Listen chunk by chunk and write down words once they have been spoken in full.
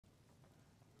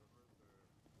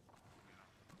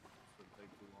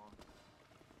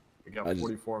We got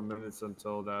 44 minutes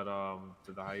until that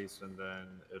to the heist, and then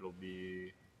it'll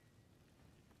be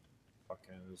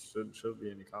fucking. It should be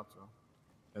any cops now.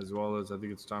 As well as I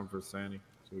think it's time for Sandy,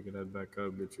 so we can head back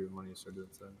up, get your money, and start doing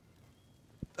Sandy.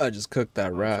 I just cooked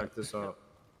that rat. Check this out.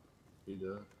 You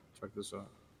did. Check this out.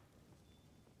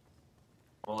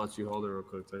 I'll let you hold it real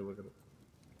quick. Take a look at it.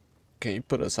 Can you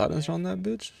put a silence on that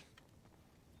bitch?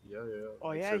 Yeah.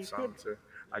 Oh yeah, you could.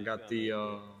 I got the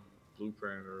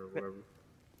blueprint or whatever.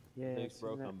 Yeah. It takes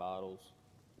broken bottles.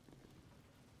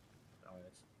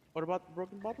 Nice. What about the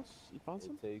broken bottles? You found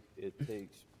some? It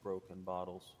takes broken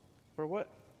bottles. For what?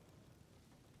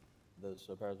 The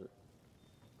suppressor.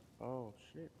 Oh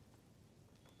shit.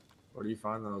 Where do you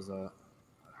find those? I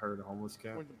heard a homeless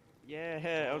camp.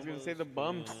 Yeah, I was gonna say the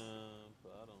bums.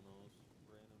 But I don't know. It's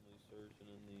randomly searching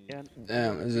in these. Yeah.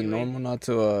 Damn, is it normal not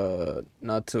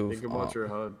to Think about your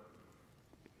HUD.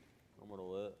 Normal to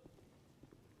what?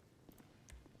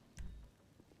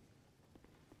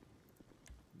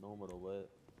 Normal to what?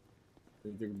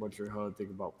 When you think about your HUD, think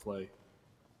about play.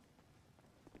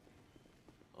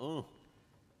 Oh.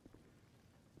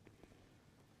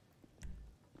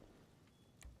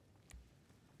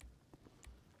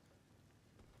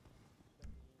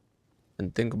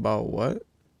 And think about what?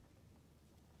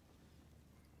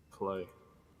 Play.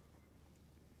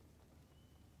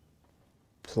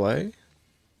 Play?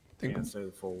 Can't say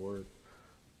the full word.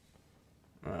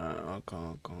 Okay.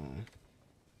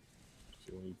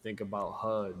 So when you think about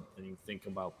HUD and you think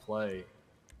about play,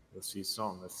 you'll see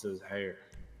something that says hair.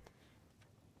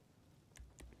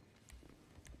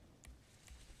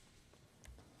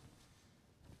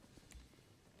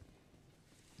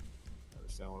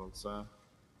 Understand what I'm saying?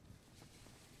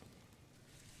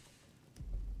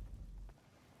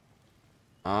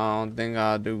 I don't think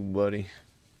I do, buddy.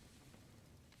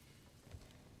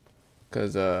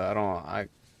 Cause I'm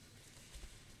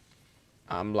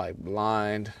like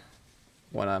blind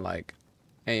when I like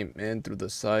aim in through the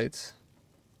sights,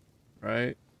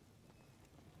 right?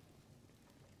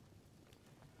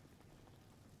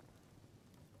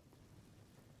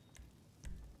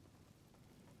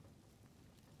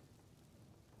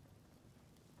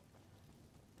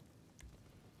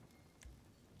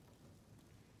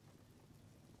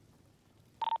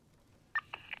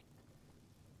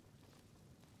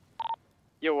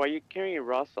 Yo, why are you carrying a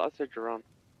raw sausage around?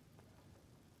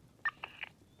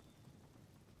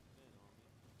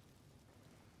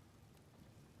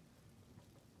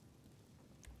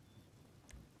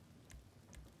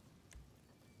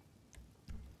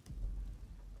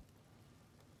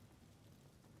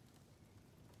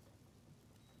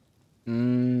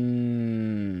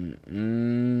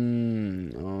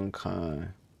 Okay.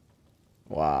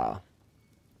 Wow.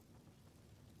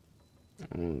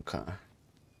 Okay.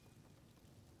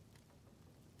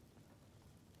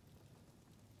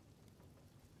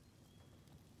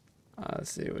 I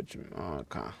see what you mean.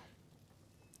 Okay.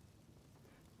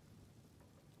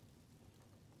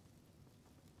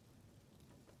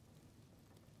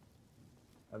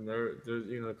 And there's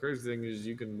the crazy thing is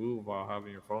you can move while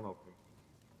having your phone open.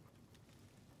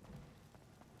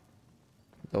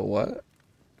 The what?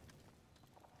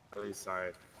 At least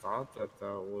I thought that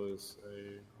was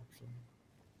a option.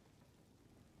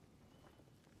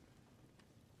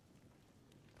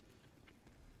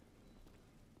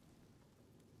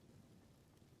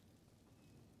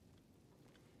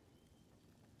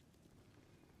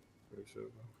 Pretty sure.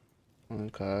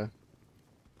 Okay.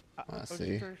 I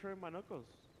see. Trying to show you my knuckles.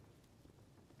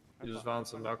 You just found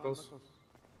some knuckles?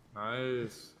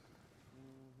 Nice.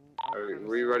 Are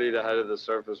we ready to head to the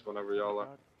surface whenever y'all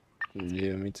are?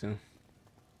 Yeah, me too.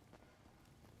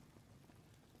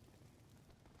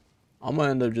 I'm gonna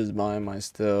end up just buying my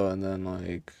still and then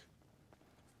like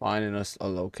finding us a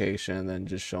location and then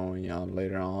just showing y'all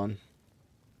later on,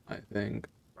 I think.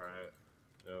 Alright.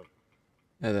 Yep.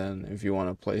 And then if you want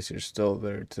to place your still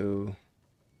there too.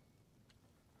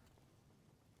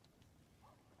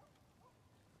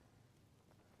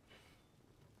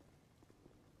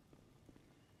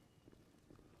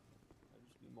 I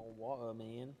just need more water,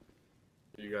 man.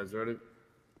 You guys ready?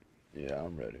 Yeah,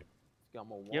 I'm ready. Got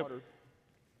more water. Yep.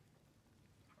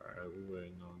 Alright, we're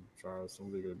waiting on Charles.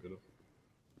 Somebody go get him.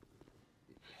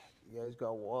 You guys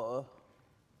got water?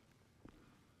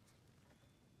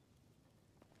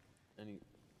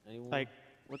 Anyone? Like,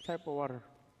 what type of water?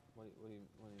 What do you mean?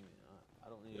 I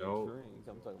don't need any drinks.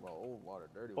 I'm talking about old water,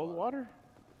 dirty water. Old water?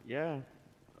 Yeah.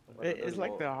 It's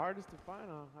like the hardest to find.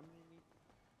 How many need?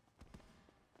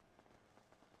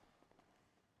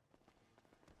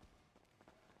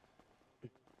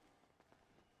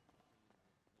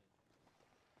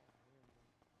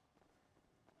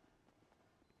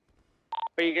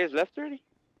 Wait, you guys left already?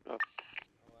 Oh.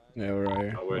 Yeah, we're right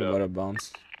here. Oh, We're wait about up. to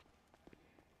bounce.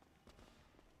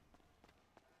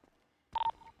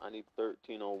 I need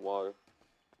 13 on water.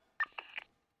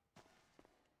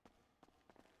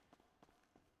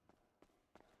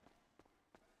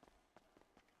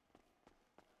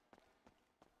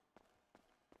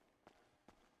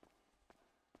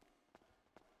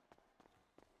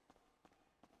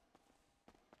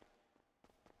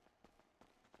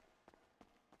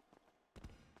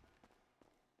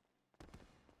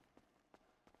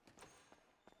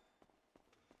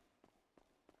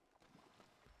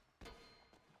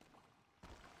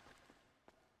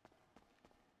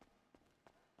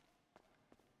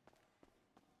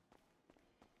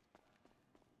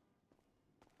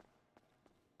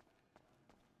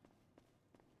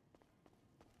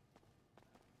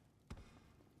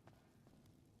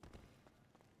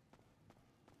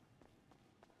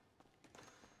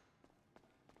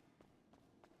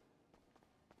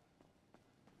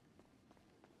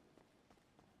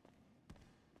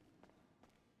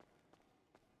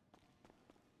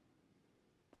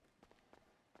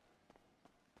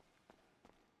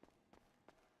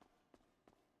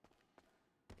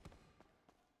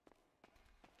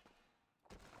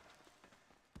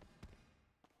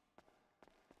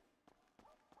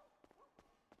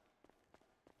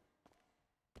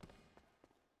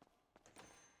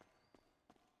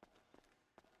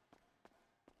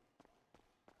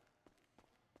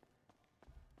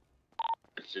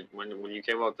 When you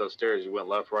came up those stairs, you went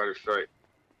left, right, or straight?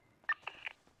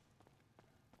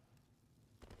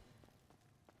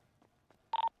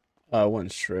 I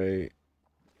went straight.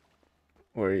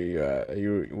 Where you at?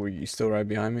 Were you still right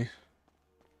behind me?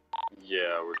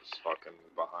 Yeah, we're just fucking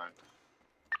behind.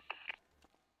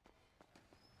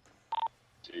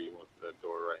 See, you went to that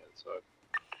door right inside.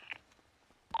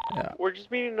 Yeah. We're just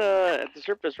meeting at the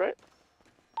surface, right?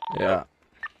 Yeah.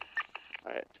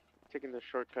 Alright, taking the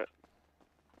shortcut.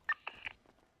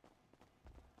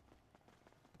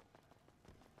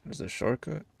 There's a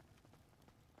shortcut.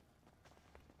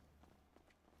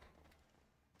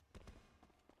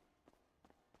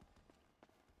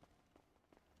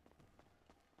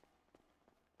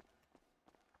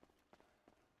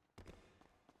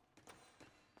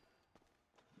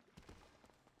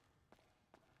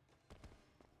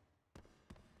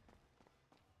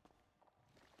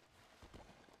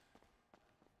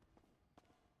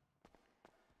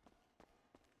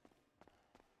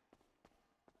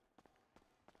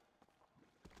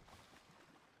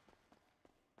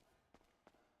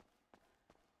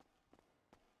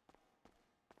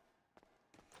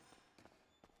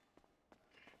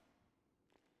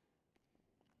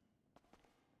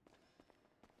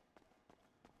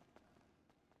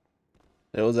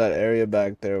 There was that area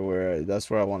back there where that's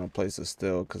where I want to place a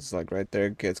still, cause like right there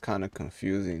it gets kind of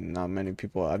confusing. Not many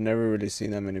people. I've never really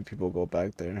seen that many people go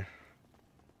back there.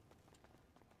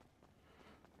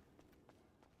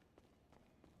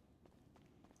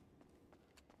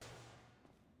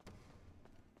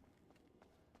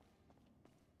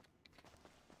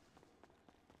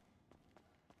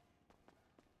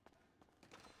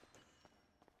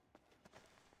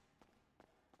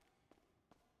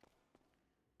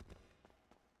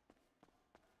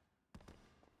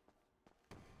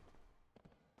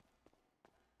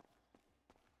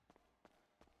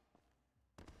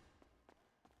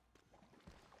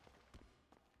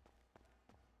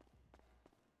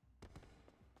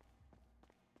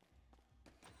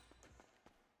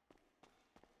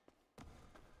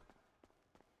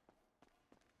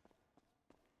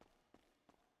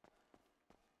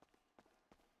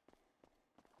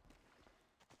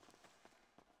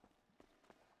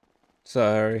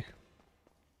 Sorry.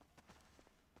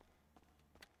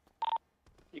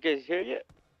 You guys here yet?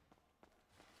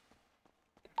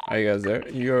 Are you guys there?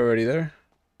 You already there?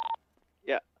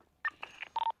 Yeah.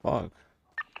 Fuck.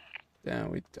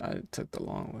 Damn, I took the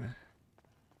long way.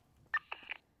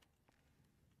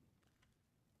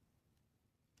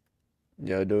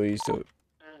 Yo, do you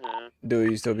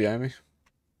still behind me?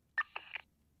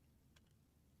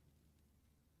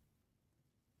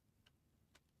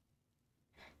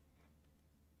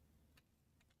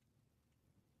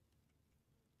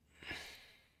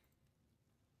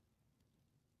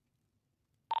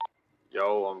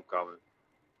 Yo, I'm coming.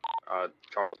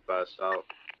 Charles passed out.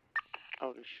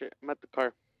 Oh shit, I'm at the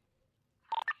car.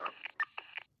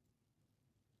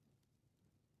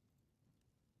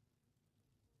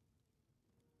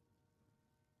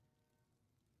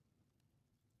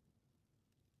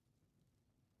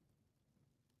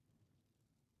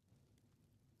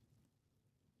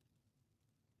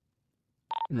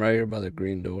 I'm right here by the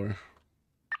green door.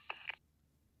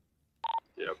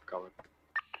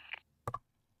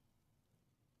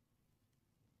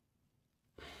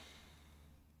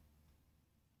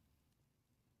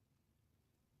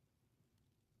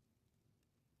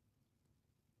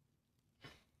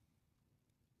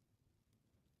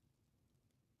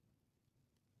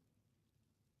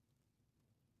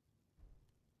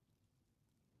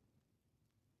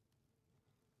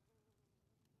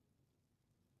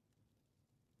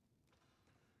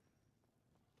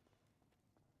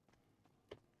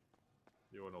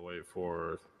 You want to wait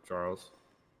for Charles?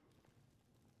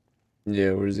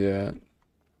 Yeah, where's he at?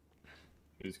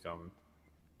 He's coming.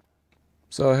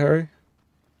 So Harry?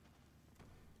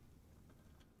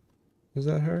 Is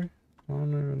that Harry? I don't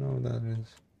even know what that is.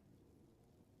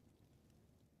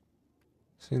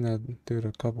 Seen that dude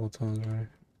a couple of times, right?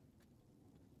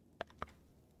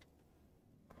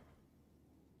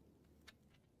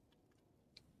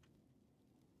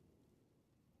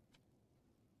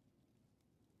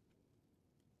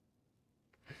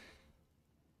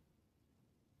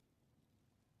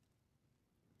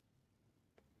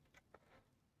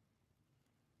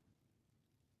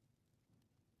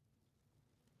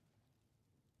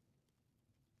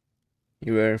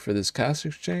 You ready for this cash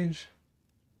exchange?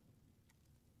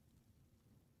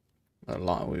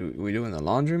 We doing the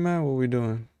laundromat? What we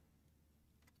doing?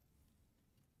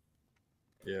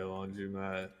 Yeah,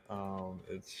 laundromat.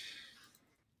 It's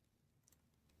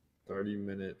 30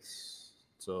 minutes.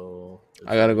 So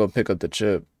I gotta go pick up the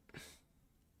chip.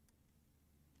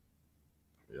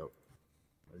 Yep.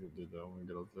 I can do that when we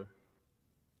get up there.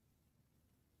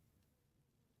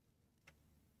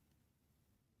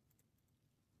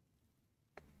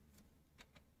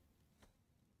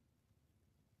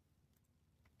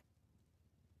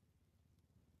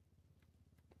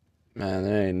 Man,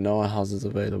 there ain't no houses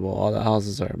available. All the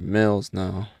houses are mills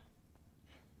now.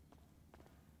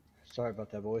 Sorry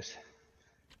about that, boys.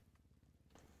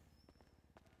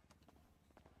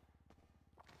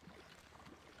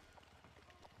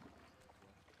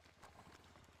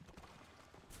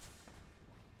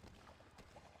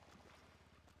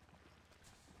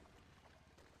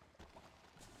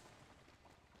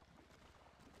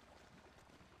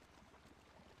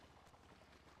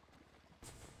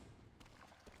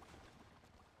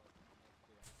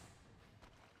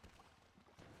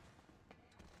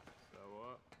 So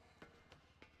what?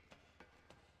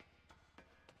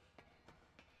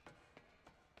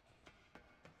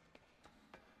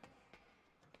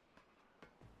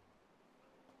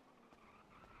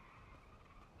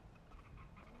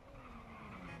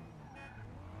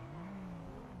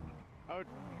 Oh,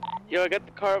 yo, I got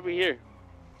the car over here.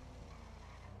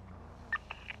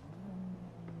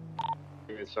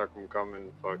 Give me a second, I'm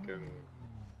coming. Fucking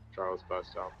Charles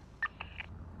passed out.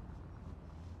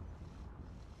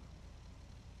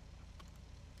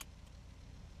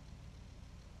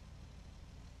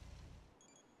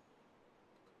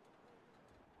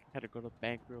 Had to go to the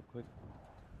bank real quick.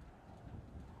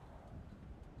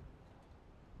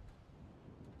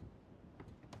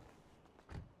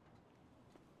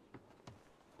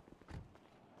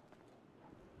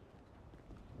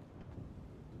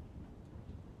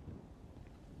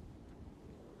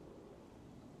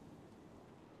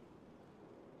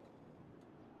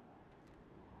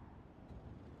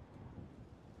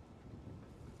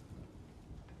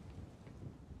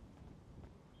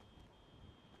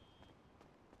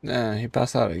 Nah, he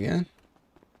passed out again?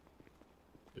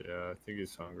 Yeah, I think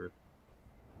he's hungry.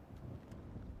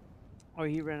 Oh,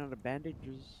 he ran out of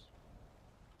bandages.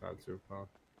 Not too far.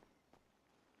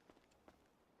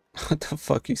 What the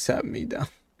fuck? He sat me down.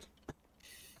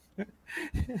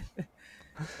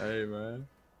 Hey, man.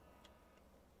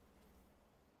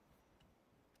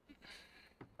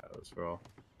 That was rough.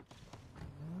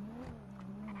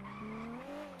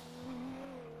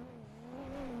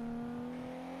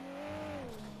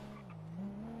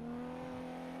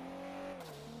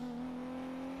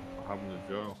 What happened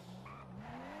to Joe?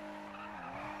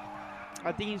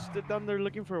 I think he stood down there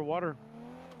looking for water.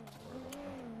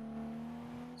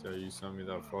 So you sent me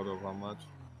that photo of how much?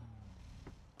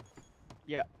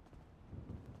 Yeah.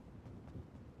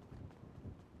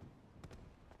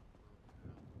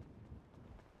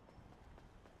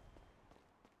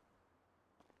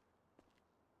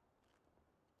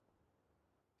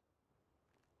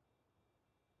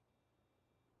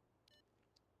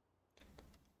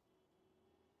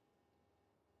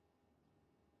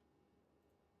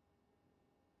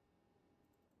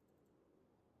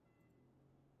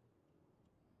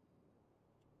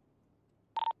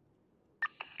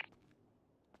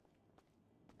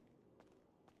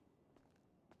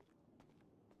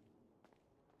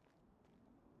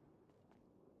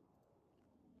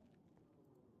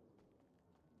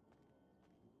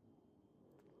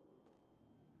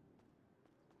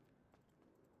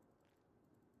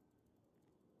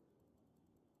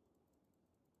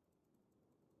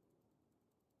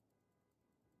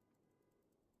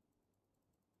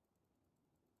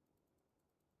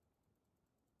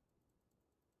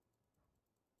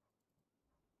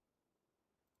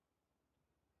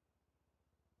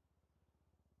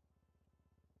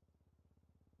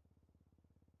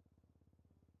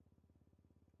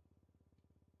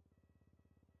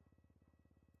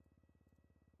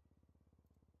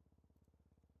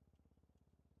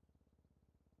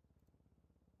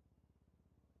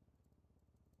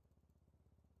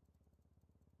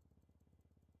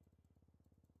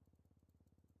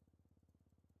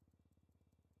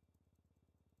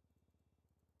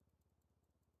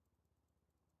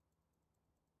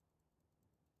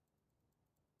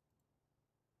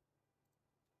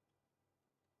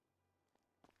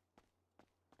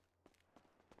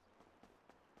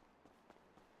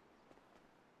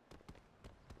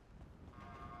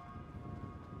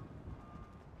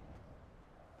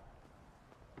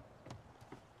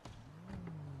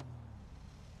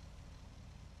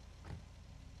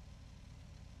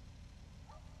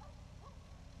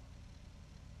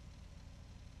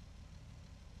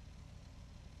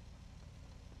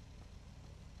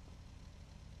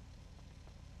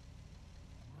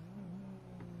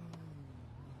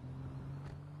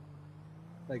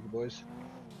 Thank you, boys.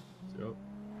 Yep.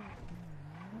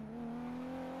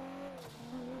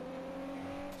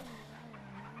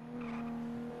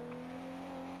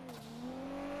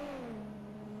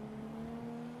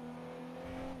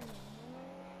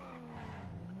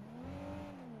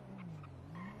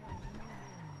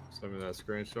 Send me that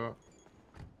screenshot.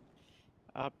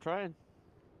 I'm trying.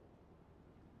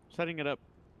 Setting it up.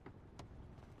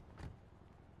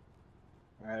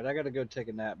 All right, I gotta go take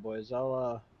a nap, boys.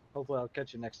 I'll hopefully I'll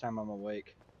catch you next time I'm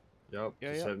awake. Yep.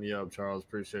 Yeah, Just yeah. hit me up, Charles.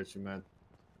 Appreciate you, man.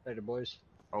 Later, boys.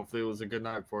 Hopefully it was a good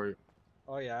night for you.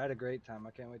 Oh yeah, I had a great time.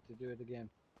 I can't wait to do it again.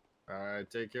 All right.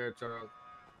 Take care, Charles.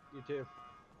 You too.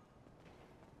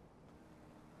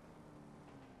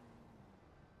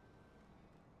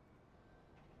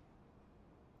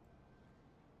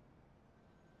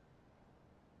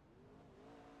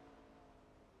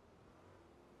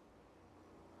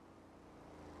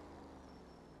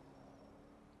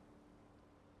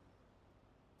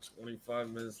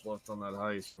 $25 left on that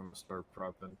heist. I'm gonna start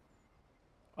prepping.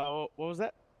 What was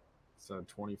that? So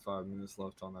 25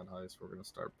 left on that heist. We're gonna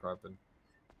start prepping.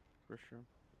 For sure.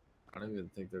 I don't even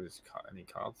think there's any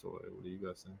cops away. What do you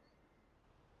guys think?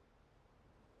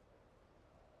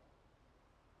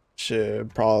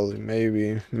 Shit, probably,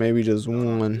 maybe just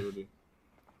one. Duty.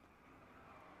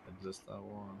 And just that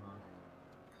one, huh?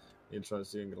 You try to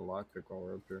see and get a lockpick while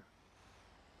we're up here.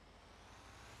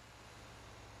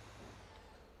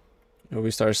 If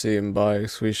we start seeing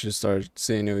bikes, we should start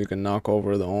seeing if we can knock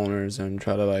over the owners and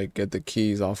try to like get the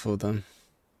keys off of them.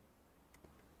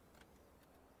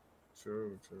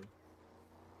 True, true.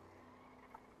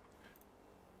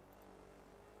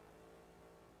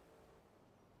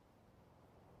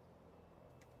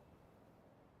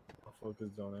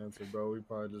 Motherfuckers don't answer, bro. We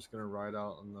probably just gonna ride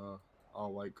out in the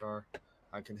all-white car.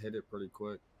 I can hit it pretty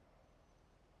quick.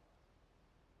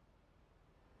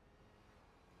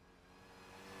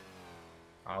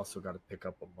 I also got to pick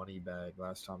up a money bag.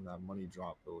 Last time that money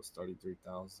dropped, it was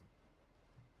 33,000,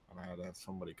 and I had to have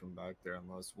somebody come back there.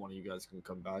 Unless one of you guys can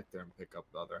come back there and pick up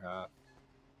the other half.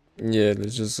 Yeah,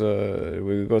 let's just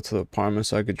we could go to the apartment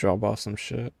so I could drop off some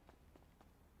shit.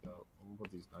 Yo, I'm gonna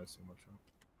put these knives in my trunk.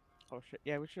 Oh shit.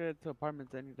 Yeah, we should head to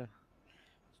apartments. I need to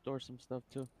store some stuff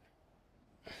too.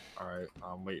 All right,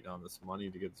 I'm waiting on this money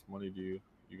to get this money. Do you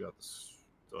got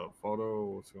the photo?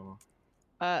 What's going on?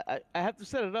 I have to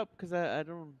set it up because I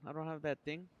don't have that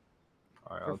thing.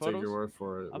 All right, For I'll take your photos? word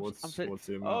for it. I'm What's saying.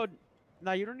 the Oh, amount?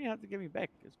 no, you don't even have to get me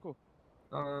back. It's cool.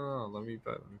 No. Let me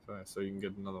pay. So you can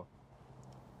get another one.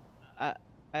 I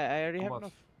I already How have much?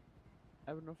 enough.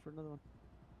 I have enough for another one.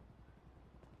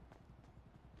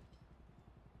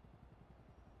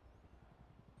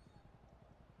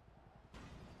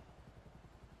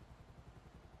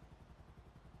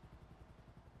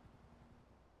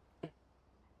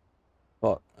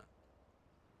 Fuck.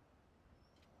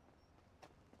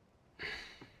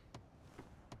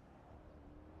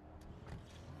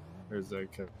 Here's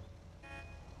that kid.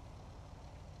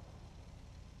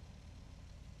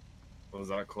 Was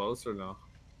that close or no?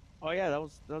 Oh yeah, that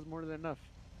was more than enough.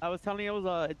 I was telling you it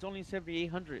was it's only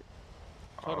 7,800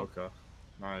 Oh, total. okay.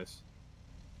 Nice.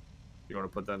 You want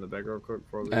to put that in the bag real quick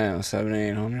before we leave? Damn,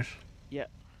 7,800. Yeah.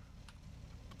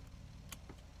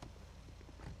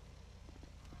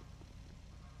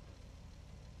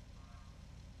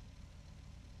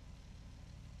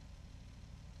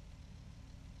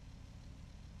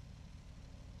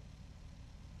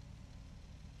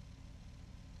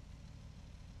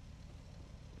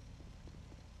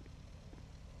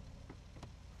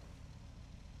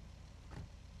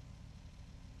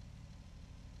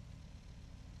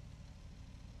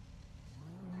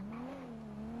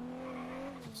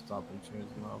 Stop and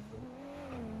change my outfit.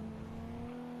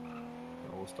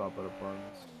 No, we'll stop at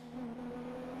apartments.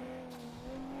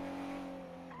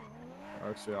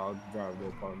 Actually, I'll drive to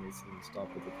apartments and stop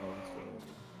at the apartments.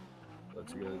 Let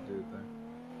you guys do your thing.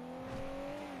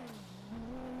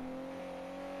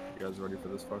 You guys ready for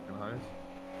this fucking heist?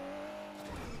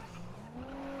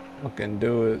 Fucking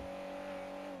do it.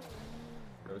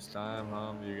 First time,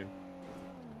 huh, Mugen?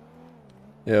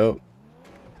 Yep.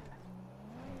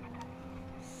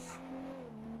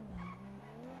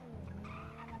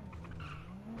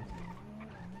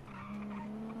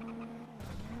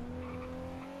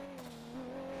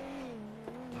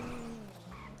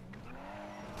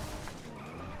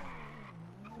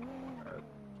 Alright.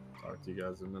 Talk to you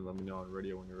guys and then let me know on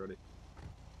radio when you're ready.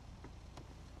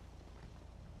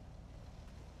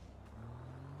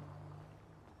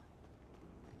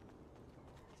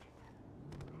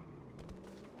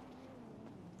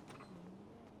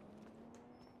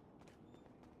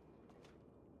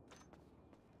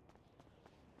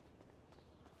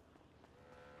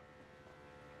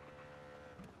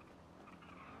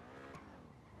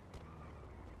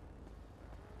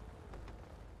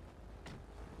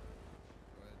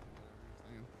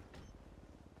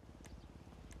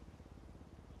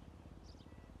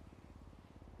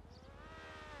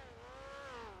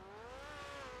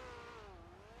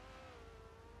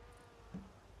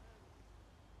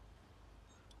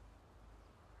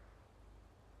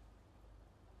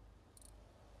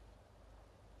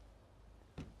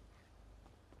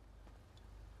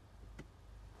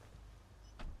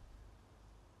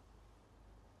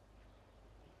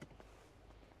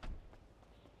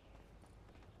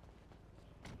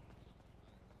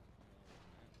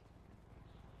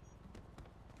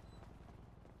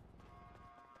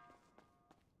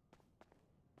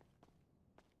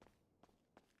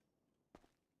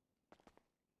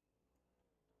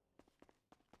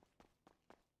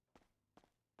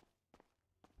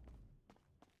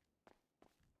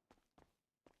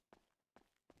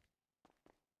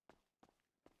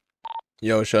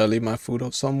 Yo, should I leave my food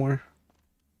up somewhere?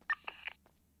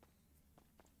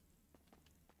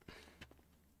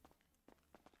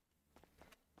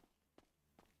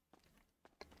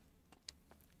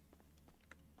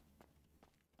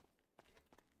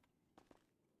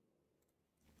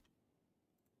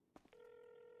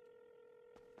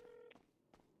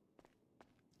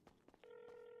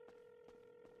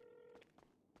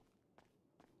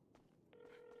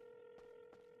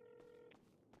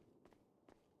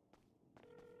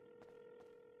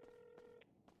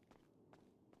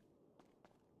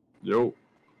 Yo.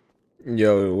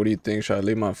 Yo, what do you think? Should I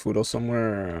leave my food up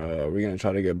somewhere, or are we gonna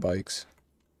try to get bikes?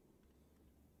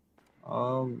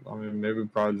 I mean, maybe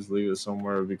probably just leave it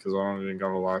somewhere because I don't even got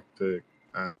a lockpick,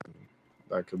 and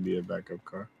that could be a backup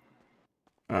car.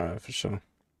 Alright, for sure.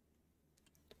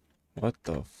 What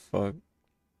the fuck?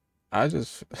 I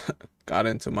just got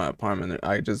into my apartment.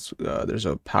 There's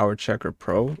a Power Checker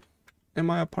Pro in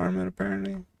my apartment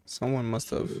apparently. Someone must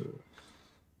have,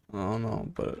 I don't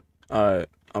know, but alright,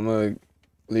 I'm gonna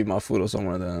leave my food or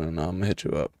somewhere then and I'm gonna hit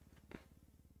you up.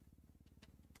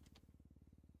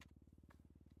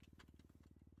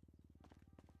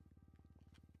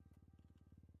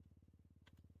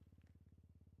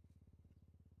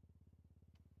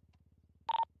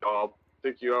 I'll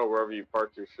pick you out wherever you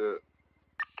park your shit.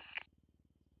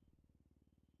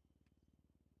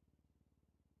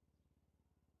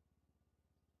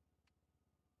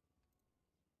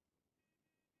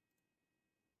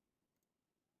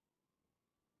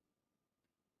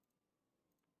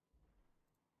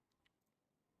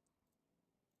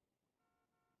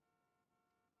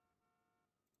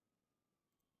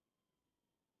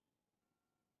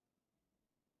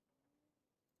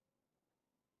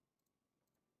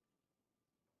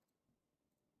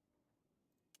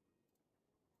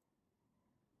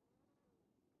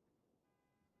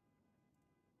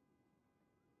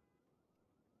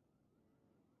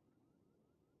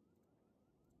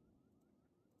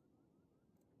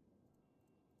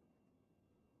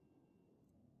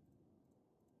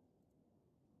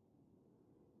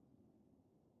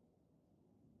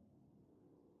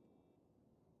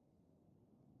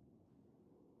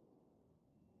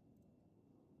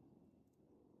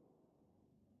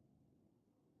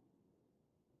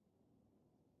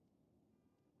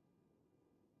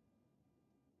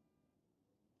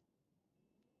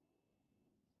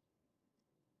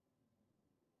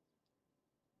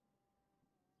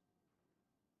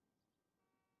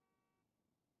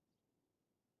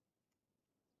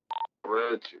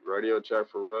 Rich, radio check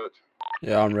for Rich.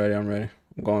 Yeah, I'm ready. I'm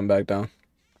going back down.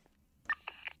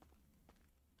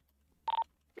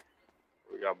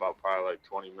 We got about probably like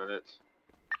 20 minutes.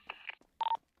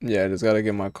 Yeah, I just gotta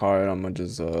get my car and I'm gonna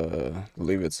just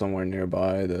leave it somewhere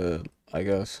nearby I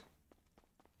guess.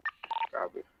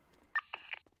 Copy.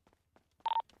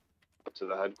 To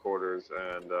the headquarters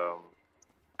and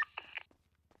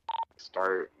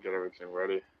get everything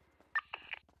ready.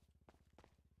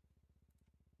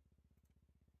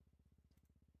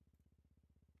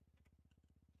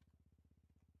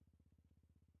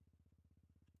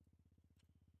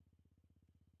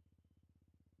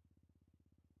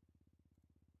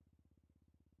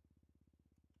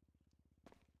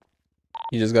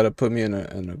 You just gotta put me in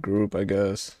a group, I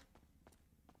guess.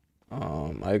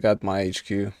 I got my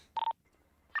HQ.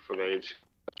 For the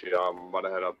HQ, I'm about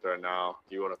to head up there now.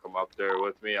 Do you want to come up there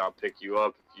with me? I'll pick you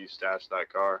up if you stash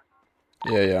that car.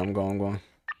 Yeah, I'm going.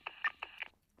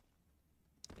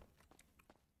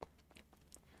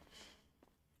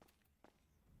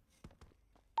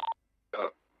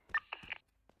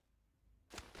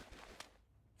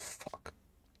 Fuck.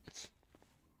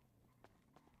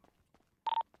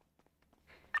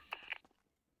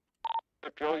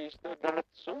 Joe, you still down at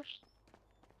the source?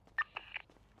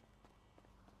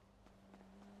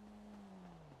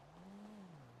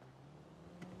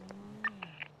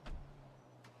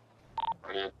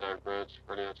 Ready attack, Rich.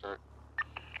 Ready attack.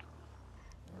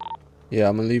 Yeah,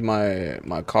 I'm gonna leave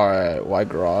my car at White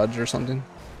Garage or something.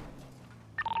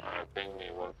 Alright, ping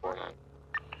me 149.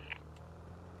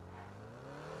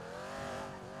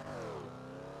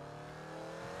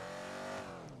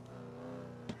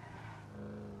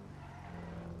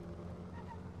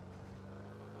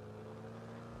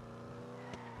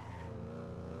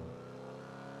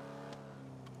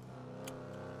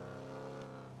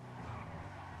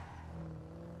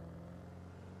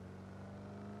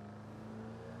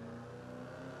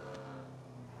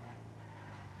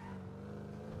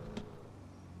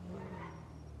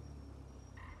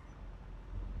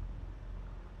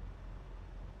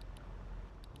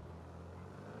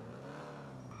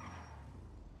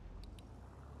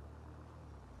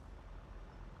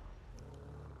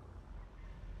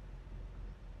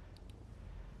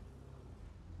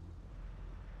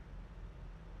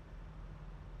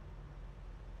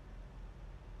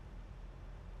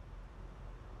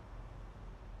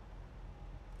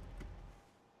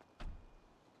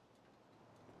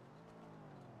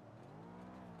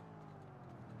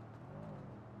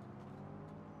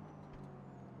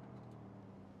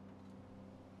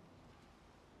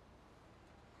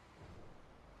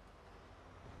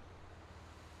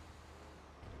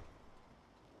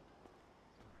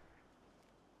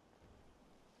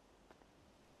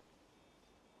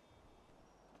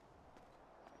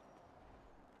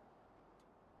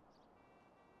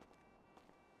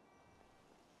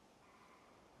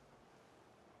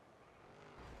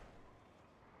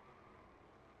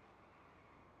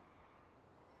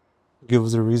 Give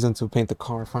us a reason to paint the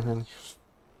car finally.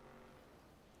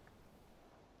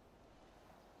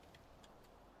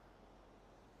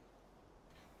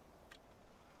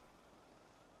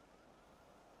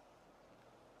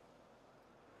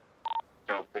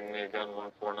 Ping me again,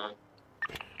 149.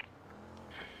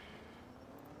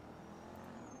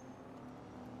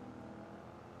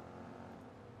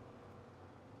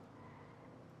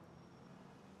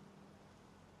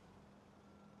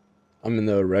 I'm in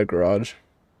the red garage.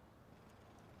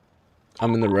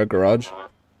 I'm in the red garage.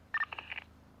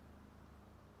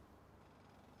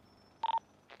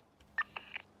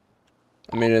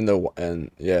 I mean in the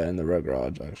red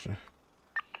garage actually.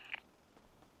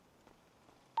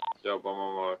 Yep, I'm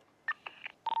on my.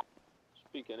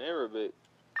 Speaking Arabic.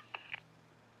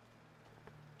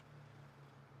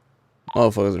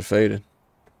 Motherfuckers are faded.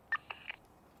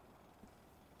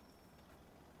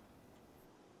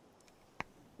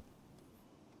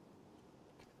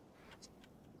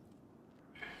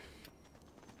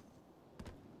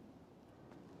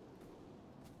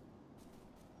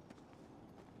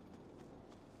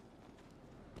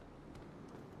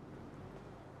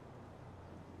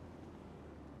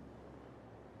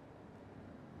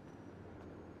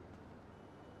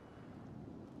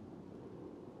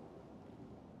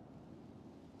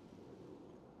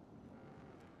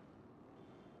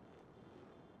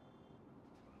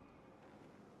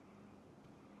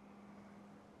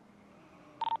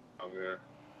 I'm here.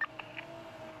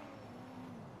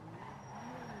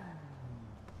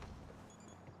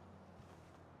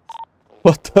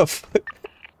 What the fuck?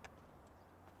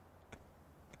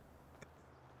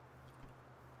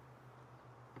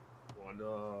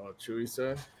 What Chewy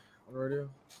say on the radio?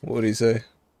 What'd he say?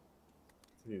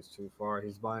 He's too far.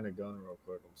 He's buying a gun real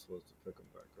quick. I'm supposed to pick him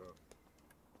back up.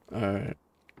 Alright.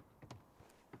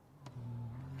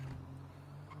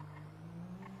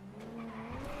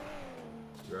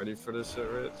 You ready for this shit,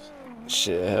 Rich?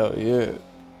 Shit, hell yeah.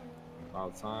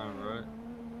 About time, right?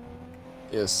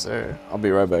 Yes, sir. I'll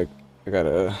be right back.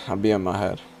 I'll be on my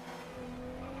head.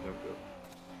 Yep, yep.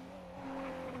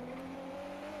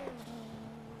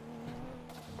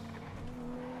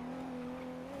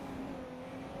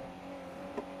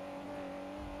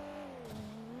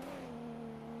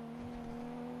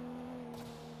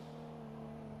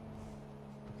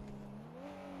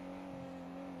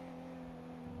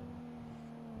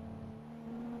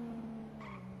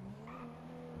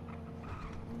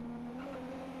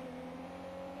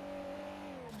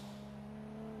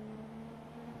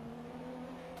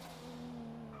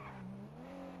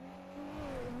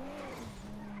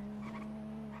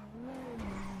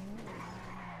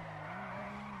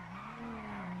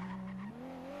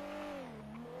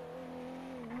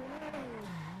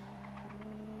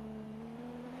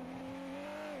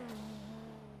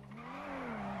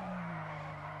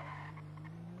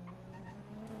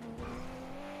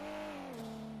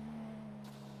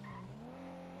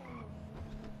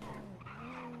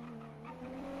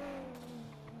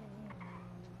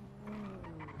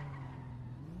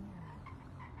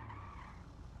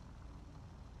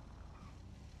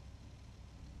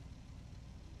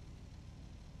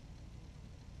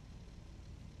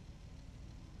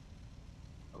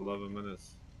 $11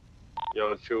 minutes.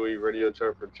 Yo, Chewy, radio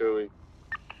check for Chewy.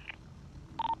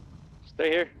 Stay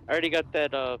here. I already got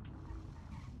that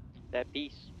that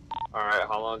piece. Alright,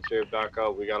 how long to your back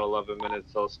up? We got 11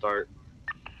 minutes till start.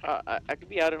 I could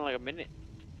be out in like a minute.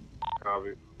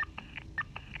 Copy.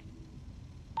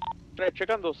 Should I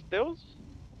check on those stills?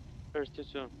 Or it's too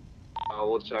soon?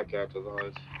 We'll check after the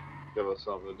heist. Give us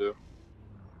something to do.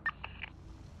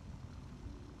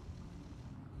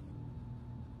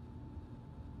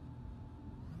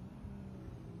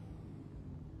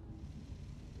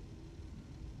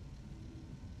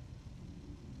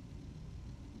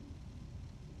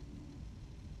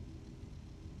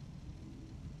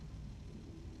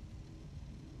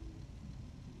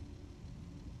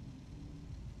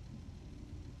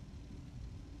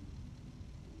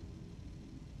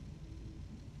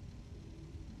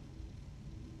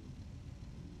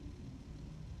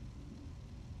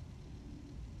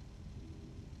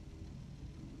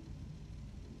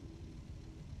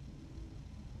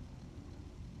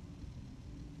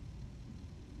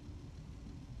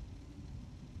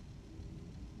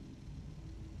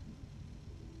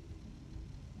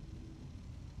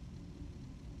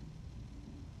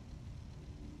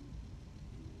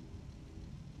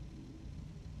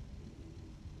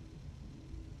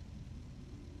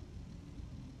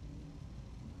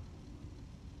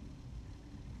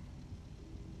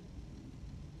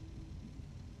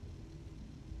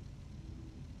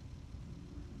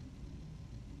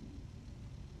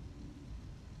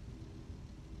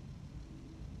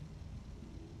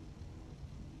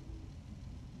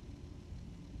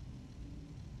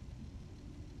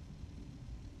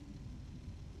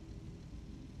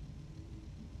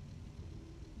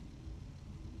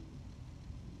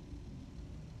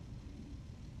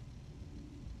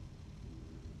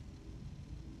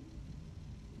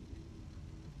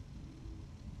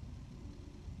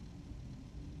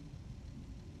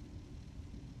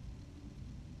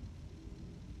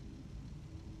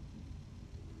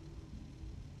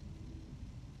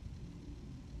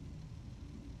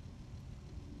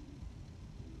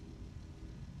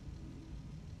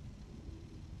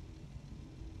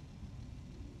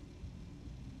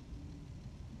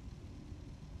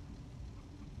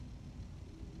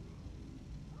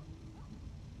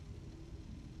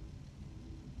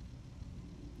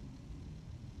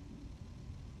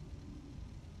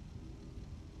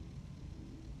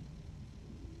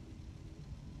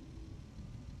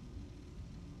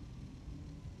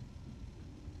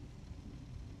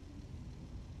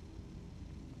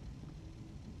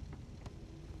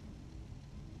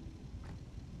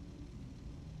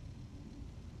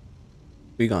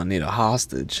 We gonna need a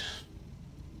hostage.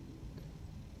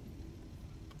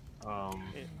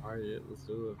 Alright, yeah, let's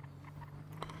do it.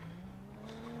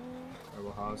 Grab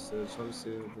a hostage. Try to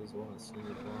see if there's one at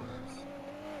Senior Barnes.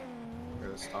 I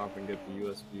gotta stop and get the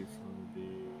USB from the.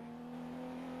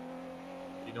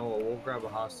 You know what? We'll grab a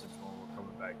hostage when we're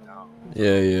coming back down.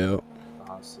 Yeah, yeah. The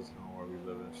hostage know where we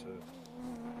live and shit.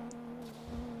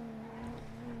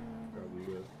 Grab the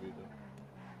USB though.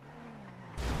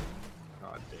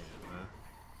 God damn, man.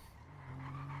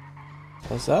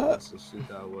 What's that? Let's just shoot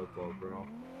that whip up, bro.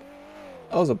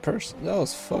 That was a person. That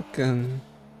was fucking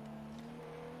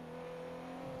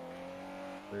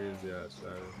Crazy ass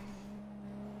shadow.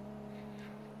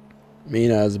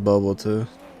 mean ass bubble too.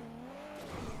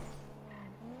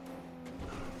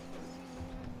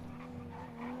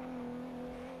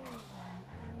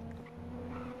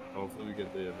 Hopefully we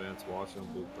get the advanced washing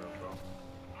blueprint, bro.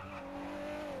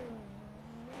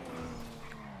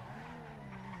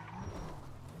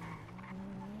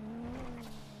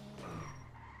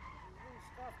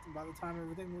 By the time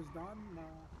everything was done,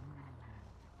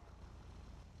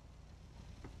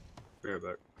 Be right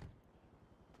back.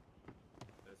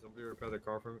 Hey, somebody repair the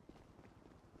car for me?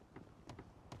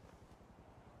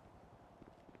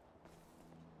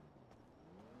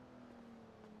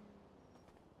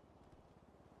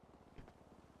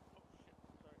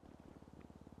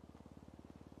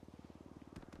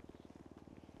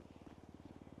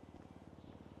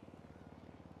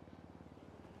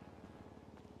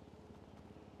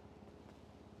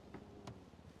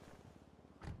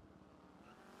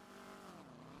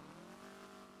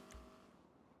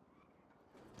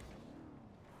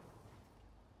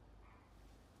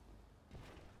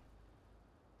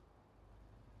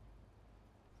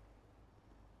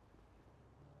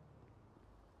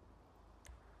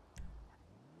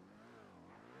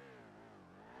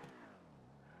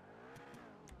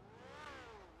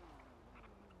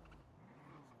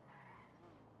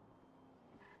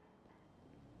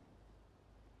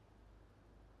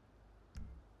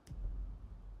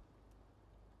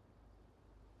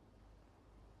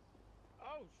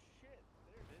 Oh shit!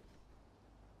 There it is.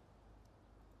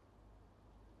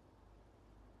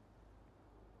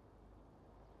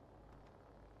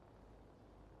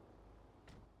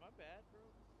 My bad, bro.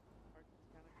 This parking's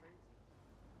kind of crazy.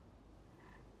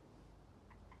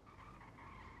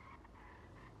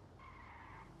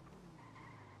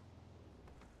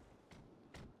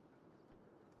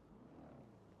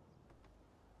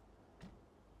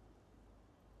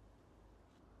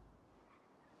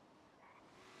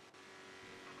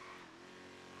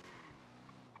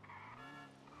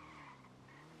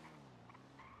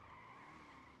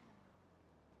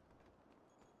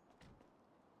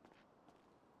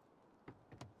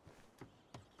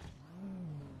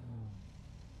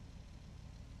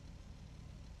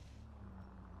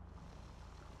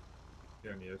 You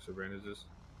got any extra bandages?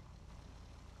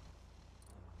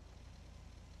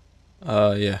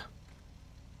 Yeah.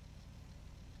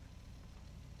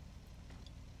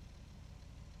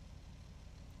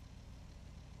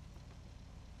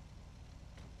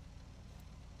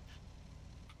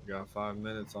 We got 5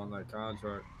 minutes on that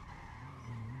contract.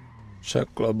 Check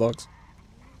glove box.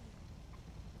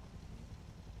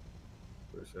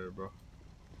 Appreciate it, bro.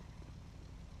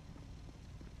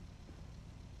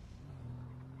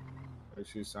 Make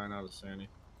sure you sign out of Sandy.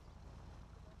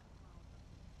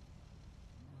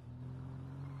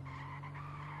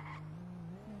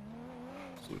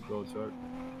 Seatbelt check.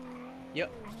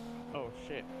 Yep. Oh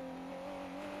shit.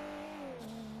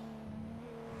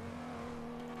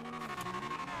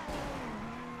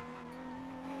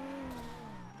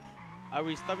 Are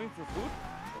we stopping for food?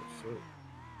 Oh shit.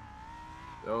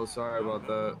 Yo, sorry about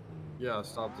that. Yeah, I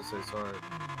stopped to say sorry.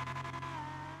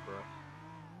 Bro.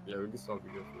 Yeah, we can stop to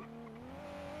get food.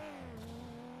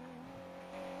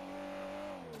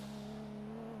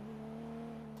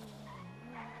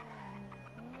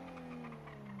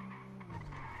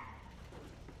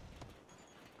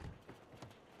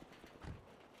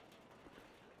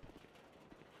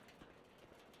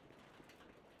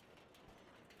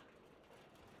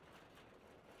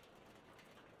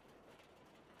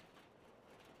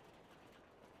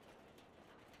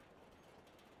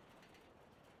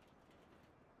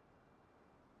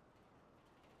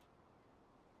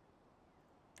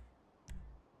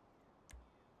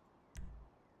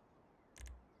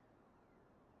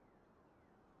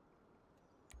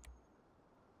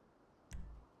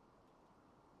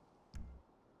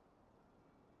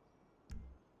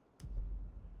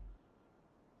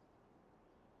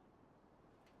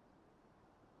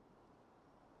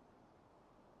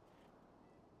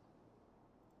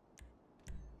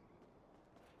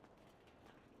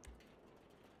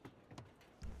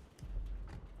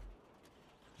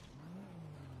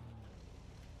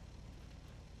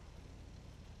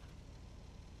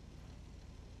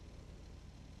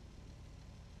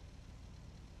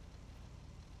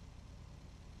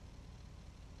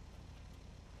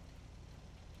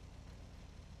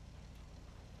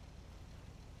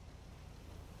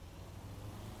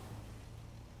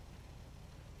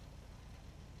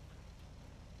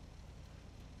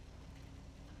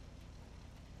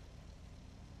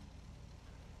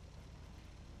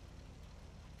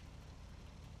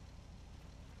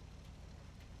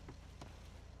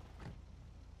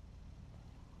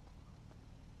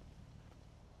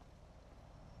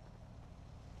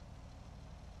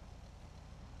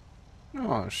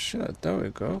 Oh shit, there we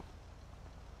go.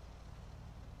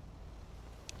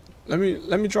 Let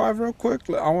me drive real quick.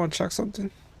 I want to check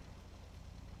something.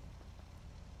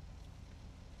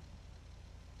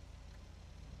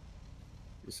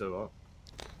 You said what?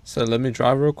 So let me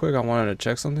drive real quick. I wanted to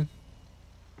check something.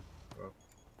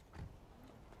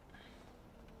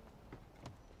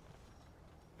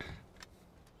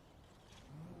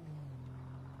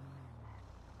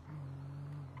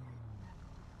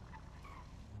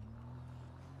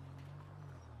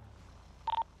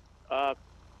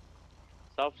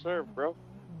 Self-serve, bro.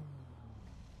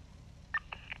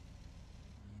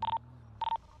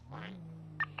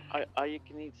 I you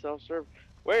can eat self-serve.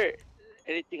 Where?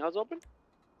 Anything else open?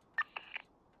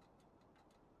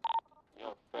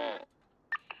 You're fat.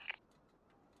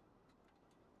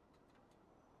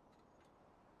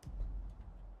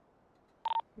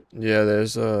 Yeah,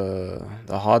 there's the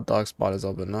hot dog spot is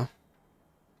open now.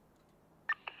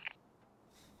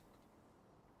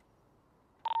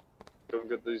 Come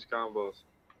get these combos.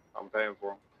 I'm paying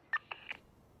for them.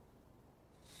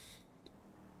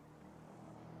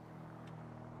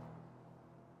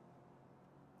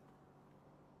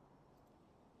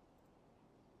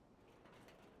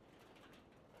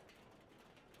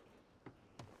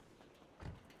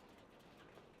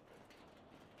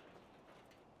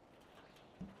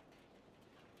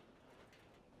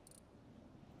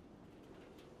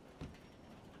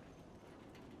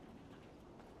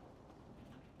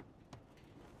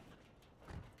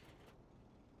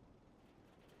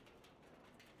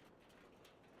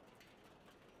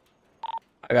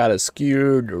 I got a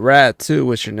skewered rat too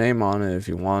with your name on it if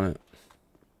you want it.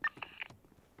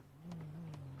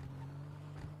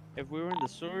 If we were in the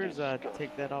sewers, I'd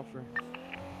take that offer.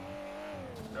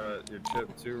 Your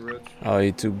chip too, Rich? Oh,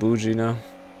 you too bougie now?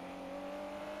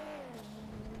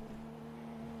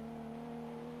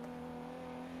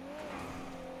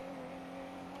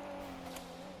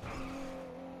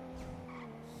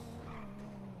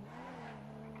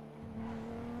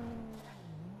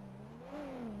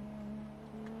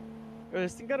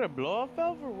 This thing got a blow-off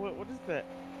valve, or what is that?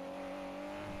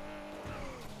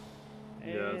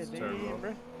 Yeah, it's turbo.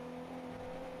 Bro.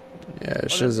 Yeah,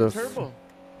 it's Oh, just that's a turbo.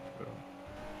 Yeah.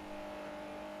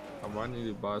 I might need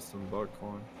to buy some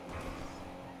Bitcoin.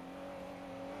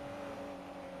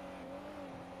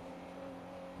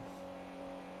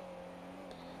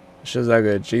 It's just like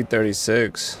a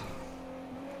G36,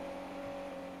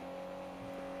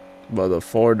 but the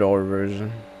 4-door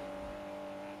version.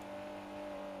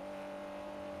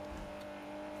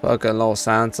 Fucking Los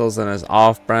Santos and his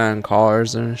off-brand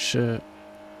cars and shit.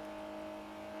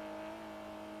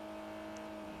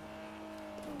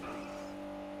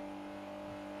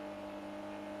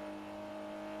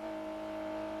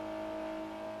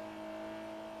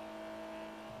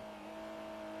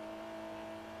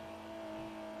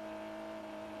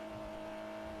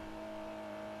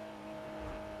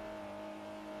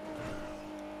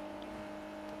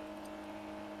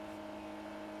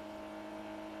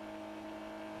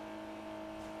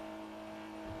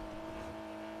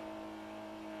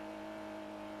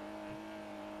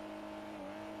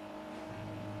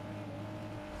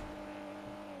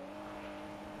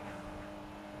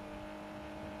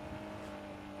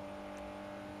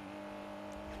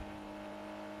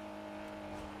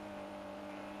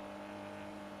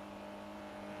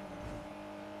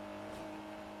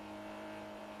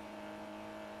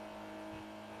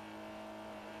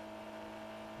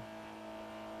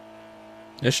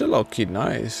 This shit low key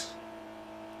nice.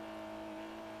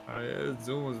 Yeah, it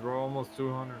zooms, bro, almost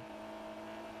 200.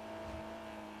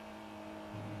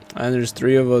 And there's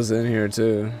 3 of us in here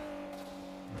too.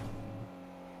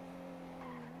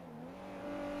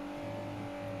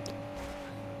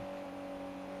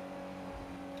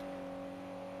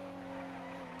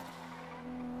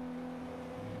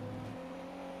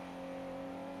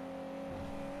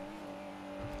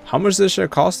 How much this shit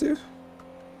cost you?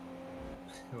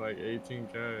 Like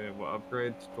 18K, well,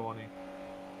 upgrade to 20.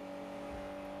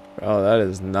 Oh, that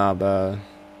is not bad.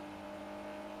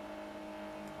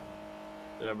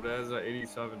 Yeah, but it has an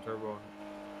 87 turbo.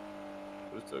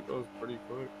 But it still goes pretty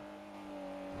quick.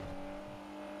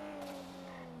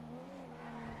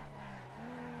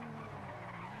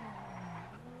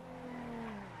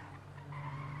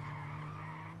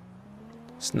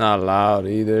 It's not loud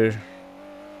either.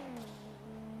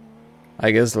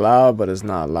 Like, it's loud, but it's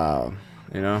not loud,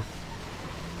 you know?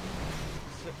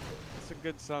 It's a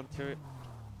good sound to it.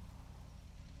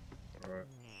 Alright.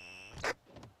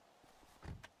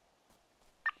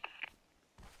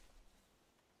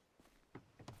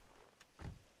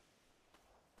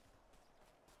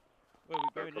 Where we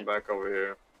going Come in? back over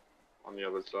here. on the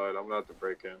other side. I'm gonna have to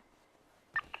break in.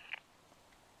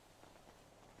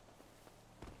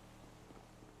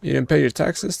 You didn't pay your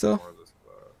taxes still?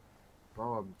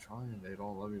 Bro, I'm trying. They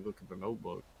don't let me look at the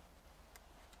notebook.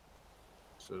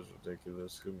 This is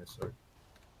ridiculous. Give me a sec.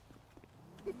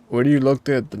 Where do you looked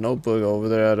at the notebook over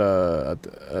there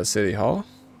at City Hall?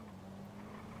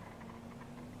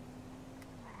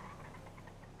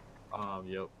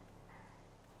 Yep.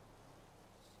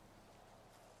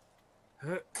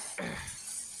 Let me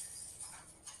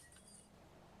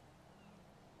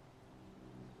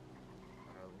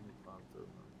climb through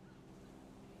now.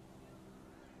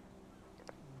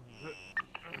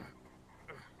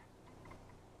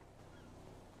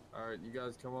 Alright, you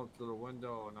guys come up to the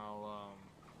window and I'll,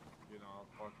 you know, I'll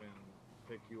fucking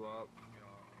pick you up. You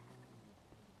know,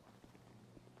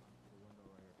 the window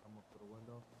right here. Come up to the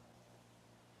window.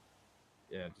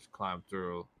 Yeah, just climb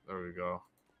through. There we go.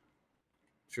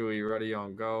 Chewie, you ready?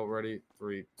 On go. Ready?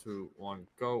 3, 2, 1,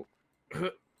 go.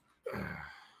 Okay,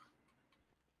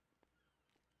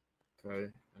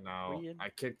 and now I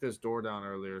kicked this door down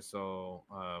earlier, so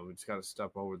we just gotta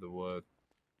step over the wood.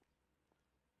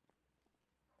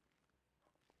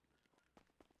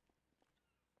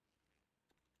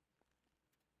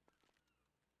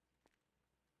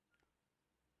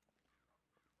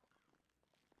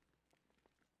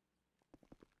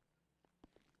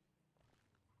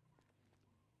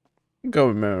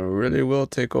 Government really will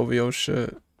take over your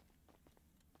shit.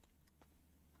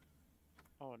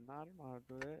 Oh, no, I don't know how to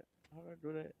do that. How do I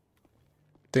do that?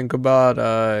 Think about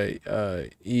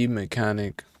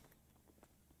e-mechanic.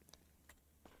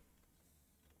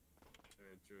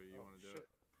 Hey, Chewie, you wanna do it?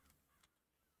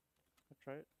 I'll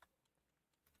try it.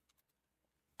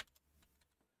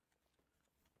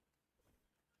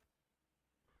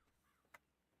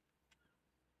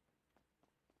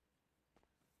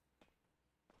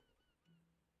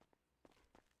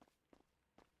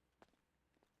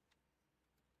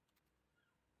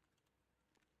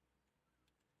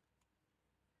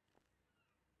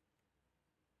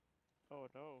 Oh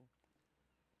no.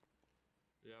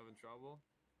 You having trouble?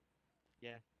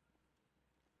 Yeah.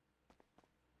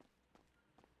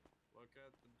 Look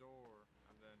at the door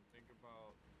and then think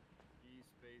about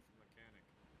E-space mechanic.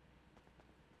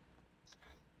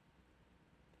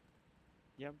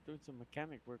 Yeah, I'm doing some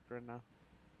mechanic work right now.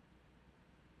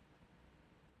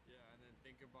 Yeah, and then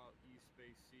think about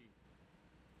E-space C.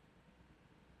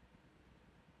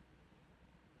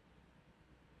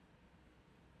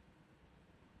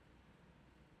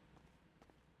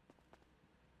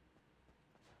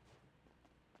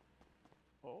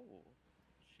 Oh,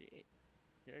 shit.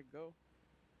 Here I go.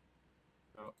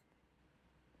 Oh.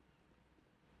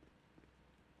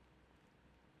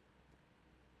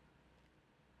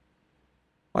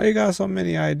 Why you got so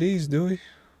many IDs, Dewey?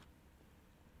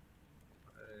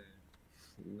 Hey,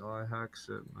 you know I hack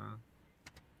shit, man.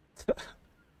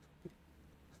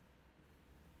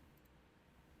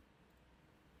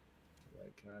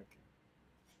 Like hacking.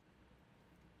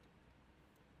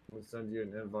 I'm gonna send you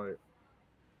an invite.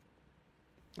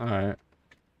 Alright.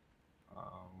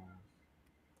 Um,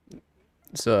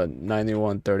 It's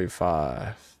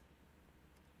 9135.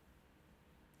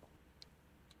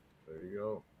 there you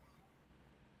go.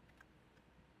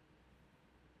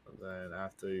 And then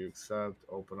after you accept,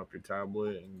 open up your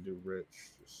tablet and do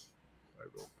Rich. Just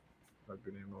type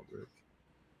your name out, Rich.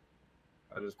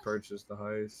 I just purchased the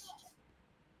heist.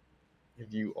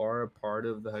 If you are a part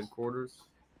of the headquarters,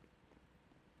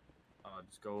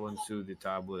 just go into the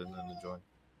tablet and then the join.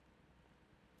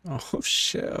 Oh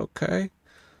shit, okay.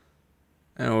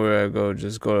 And where I go,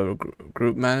 just go to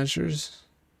group managers.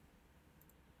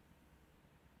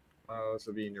 This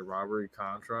will be in your robbery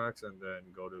contracts, and then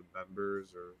go to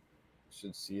members, or you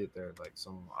should see it there, like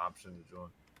some option to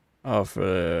join. Oh, for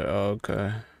the,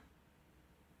 okay.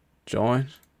 Join?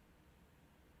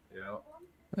 Yeah.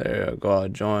 There you go,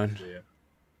 join. Yeah.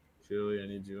 Julie, I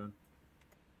need you in.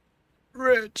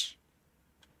 Rich.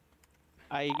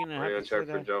 Are you gonna Ready have to to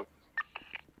check for Joe.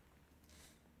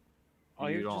 Oh,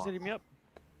 you're just hitting me up.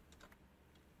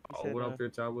 Open up your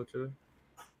tablet, Julie.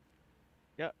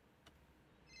 Yeah.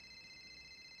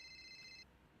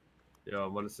 Yo,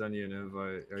 I'm gonna send you an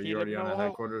invite. Are Can you let me already on know the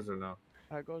headquarters or no?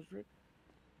 how it goes, Rick?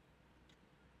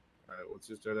 Alright, what's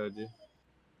your start ID?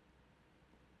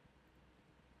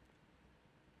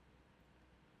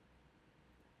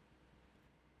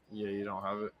 Yeah, you don't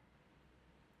have it.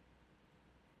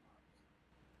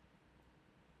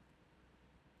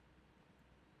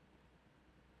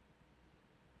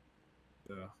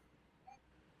 Yeah.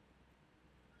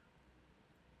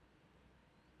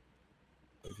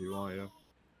 If you want, yeah.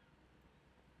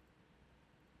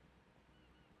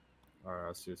 Alright,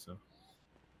 I'll see you soon.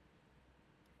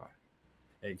 Bye.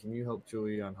 Hey, can you help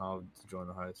Chewy on how to join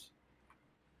the heist?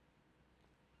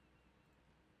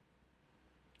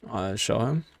 Show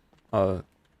him.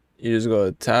 You just go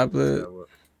to tablet,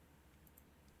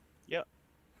 Yep.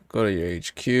 go to your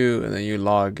HQ, and then you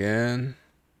log in.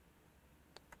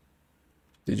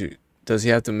 Does he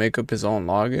have to make up his own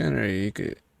login, or you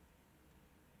could?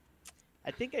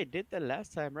 I think I did that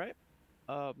last time, right?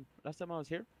 Last time I was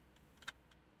here.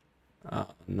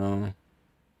 No.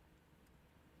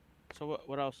 So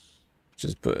what else?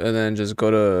 Just put, and then just go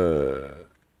to,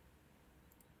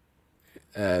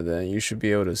 and then you should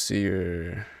be able to see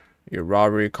your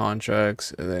robbery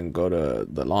contracts, and then go to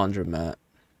the laundromat,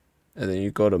 and then you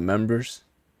go to members,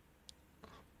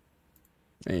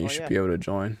 and you should be able to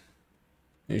join.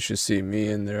 You should see me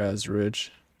in there as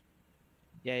Rich.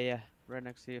 Yeah, right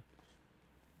next to you.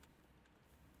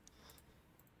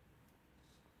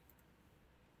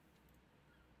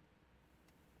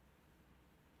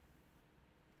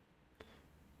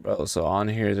 Bro, so on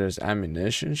here there's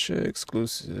ammunition shit,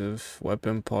 exclusive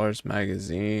weapon parts,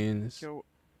 magazines. Yo,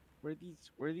 where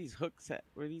these hooks at?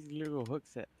 Where these little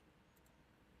hooks at?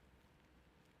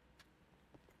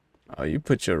 Oh, you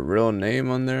put your real name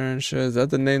on there and shit. Is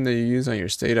that the name that you use on your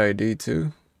state ID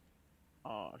too?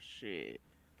 Oh shit.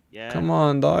 Yeah. Come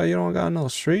on, dog. You don't got no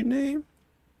street name?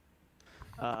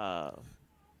 Bro,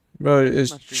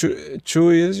 is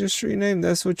Chewy is your street name?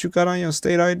 That's what you got on your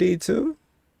state ID too?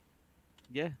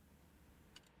 Yeah.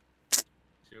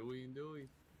 Chewy and Dewey.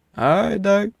 Alright,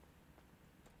 dog.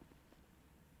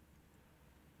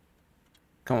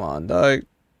 Come on, dog.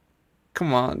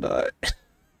 Come on, dog.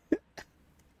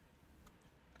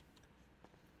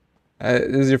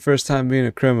 This is your first time being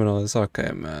a criminal. It's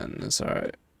okay, man. It's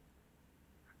alright.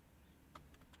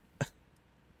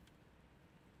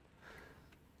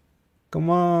 Come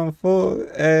on, fool.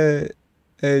 Hey,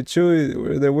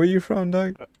 Chewy, where you from,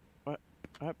 dog? What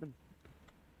happened?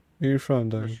 Where you from,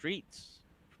 dog? From the streets.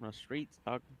 From the streets,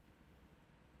 dog.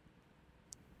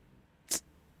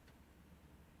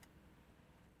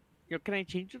 Yo, can I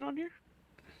change it on here?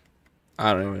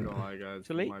 I don't even know. Guys,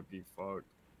 Too late? might be fucked.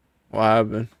 What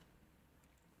happened?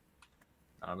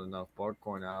 Not enough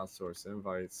Barcoin outsource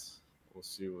invites. We'll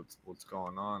see what's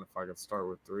going on. If I can start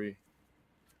with 3.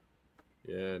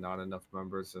 Yeah, not enough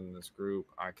members in this group.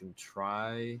 I can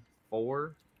try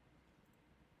 4.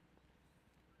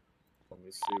 Let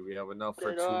me see. We have enough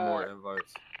for 2 more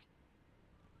invites.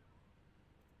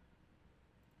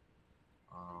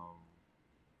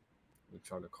 We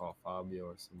try to call Fabio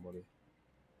or somebody.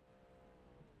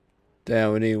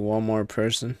 Damn, we need one more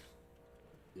person.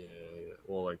 Yeah,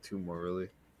 well, like 2 more really.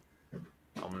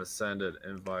 I'm gonna send an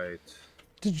invite.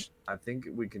 I think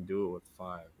we can do it with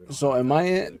 5. So am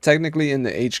I technically in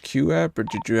the HQ app, or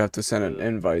did you have to send an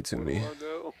invite to me?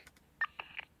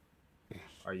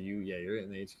 Are you? Yeah, you're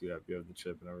in the HQ app. You have the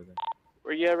chip and everything.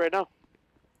 Where you at right now?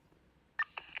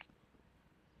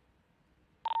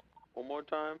 One more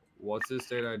time. What's his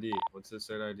state ID? What's his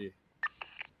state ID?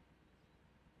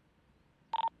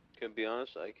 To be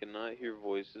honest, I cannot hear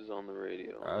voices on the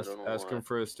radio. Ask him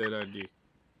for his state ID.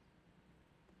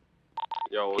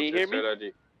 Yo, what's Can you your hear me? state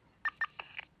ID?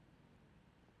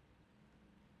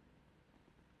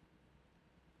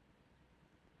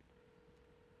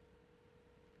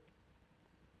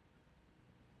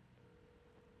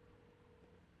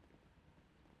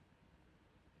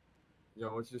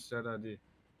 Yo, what's your state ID?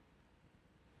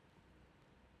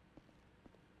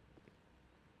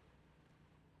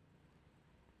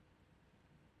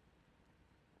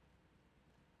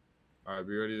 Alright,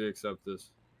 be ready to accept this.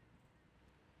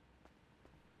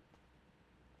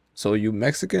 So you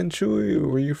Mexican, Chewy, or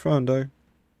where you from, dog?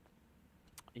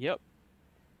 Yep.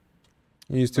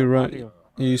 You used to run. You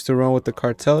used to run with the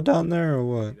cartel down there, or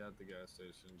what? At the gas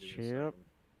station. Give me a Yep. second.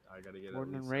 I gotta get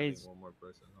Born at and least I think raised. one more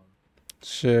person home.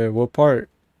 Shit, what part?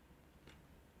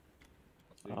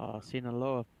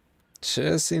 Sinaloa.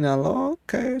 Shit, Sinaloa.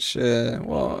 Okay, shit.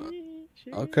 Well,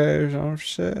 okay,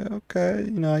 shit. Okay,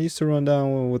 you know, I used to run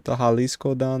down with the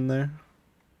Jalisco down there.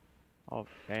 Oh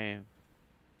damn.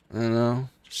 You know,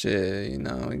 shit. You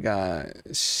know, we got.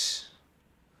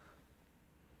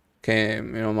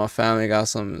 Came, you know, my family got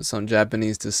some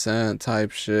Japanese descent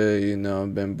type shit. You know,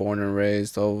 been born and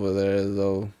raised over there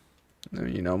though.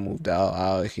 You know, moved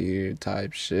out here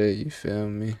type shit. You feel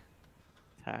me?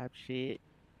 Type shit.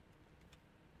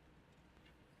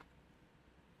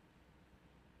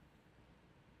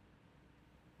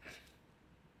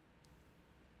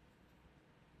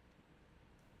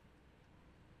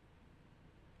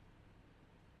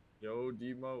 Yo,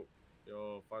 Demo.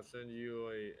 Yo, if I send you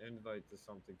a invite to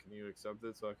something, can you accept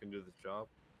it so I can do the job?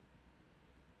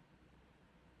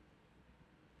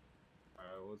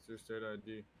 what's your state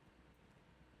ID?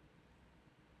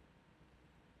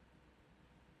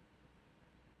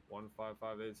 One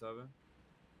 5587. All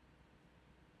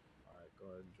right, go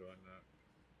ahead and join that.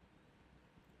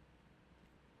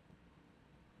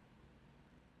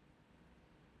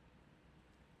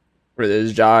 For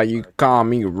this job, you Alright, call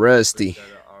me Rusty.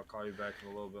 appreciate it. I'll call you back in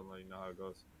a little bit and let you know how it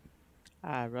goes.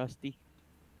 Ah, Rusty.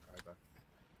 All right, bye.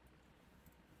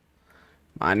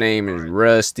 My name is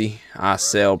Rusty. I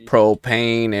sell Rusty.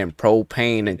 propane and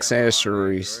propane My name's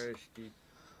accessories. Rusty.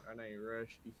 My name's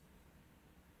Rusty.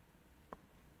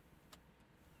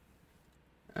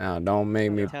 Now, don't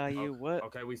make me. Tell you what.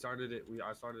 Okay, we started it.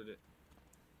 I started it.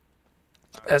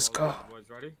 All Let's roll go. it. Boys,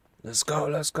 ready? Let's go.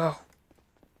 Let's go.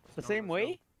 It's the No, same let's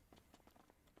way?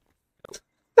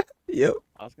 Yep.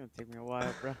 Oh, it's gonna take me a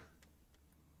while, bro.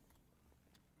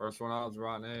 First one out is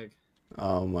rotten egg.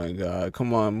 Oh my God.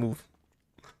 Come on, move.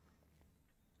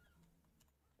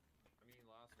 I mean,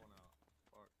 last one out.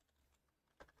 Fuck.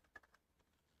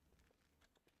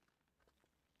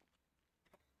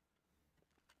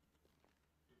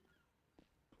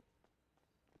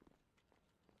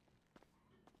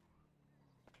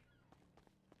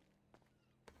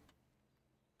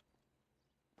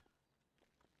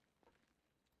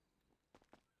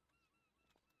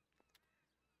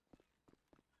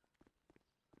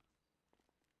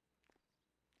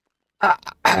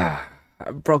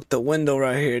 I broke the window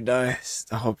right here, guys.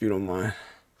 I hope you don't mind.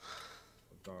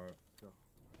 It's all right. Go.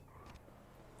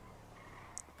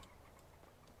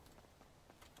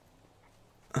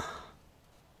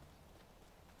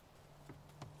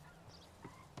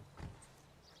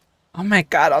 Oh my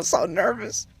God, I'm so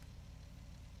nervous.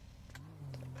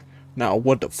 Now,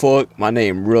 what the fuck? My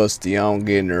name Rusty. I don't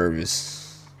get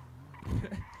nervous.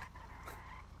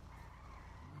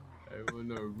 Hey, well,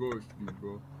 no, Rusty,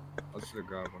 bro. I should have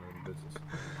grabbed one of them bitches.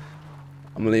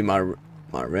 I'm gonna leave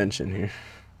my wrench in here.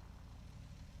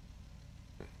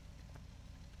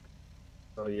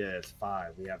 So yeah, it's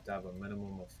 5. We have to have a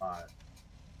minimum of 5.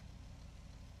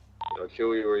 Yo,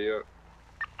 Chewy, where you at?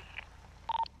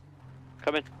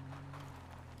 Come in.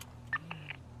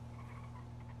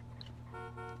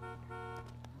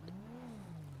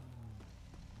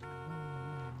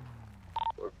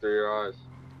 Look through your eyes.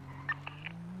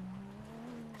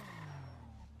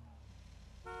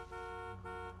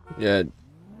 Yeah.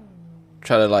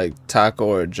 Try to like tackle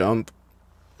or jump.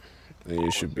 And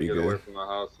you should Once be we get away good. from the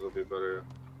house, it'll be better.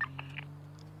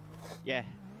 Yeah.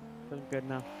 Feeling good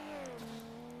now.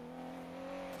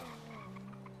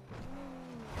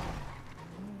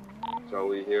 So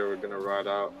we here, we're gonna ride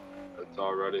out. It's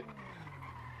all ready.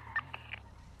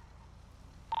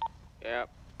 Yep.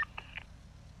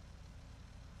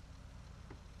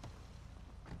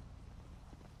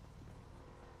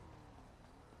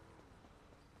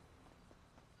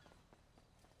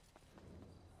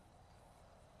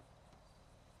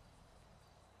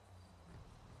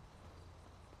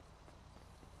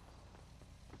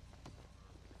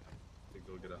 To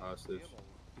go get a hostage.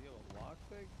 Do you have a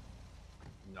lockpick?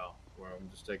 No, I'm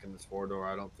just taking this 4-door.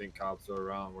 I don't think cops are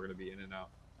around. We're gonna be in and out.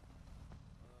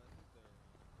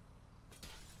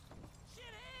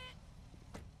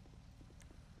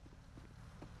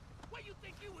 Where you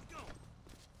think you was going?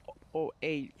 Oh,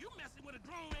 hey. You messing with a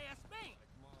grown ass man.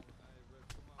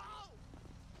 Oh,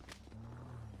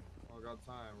 Oh, got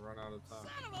time. Run out of time.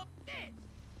 son of a bitch.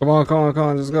 Come on, come on, come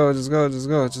on. Just go, just go, just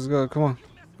go, just go. Come on. You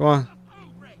messing Come on. with a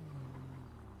hombre.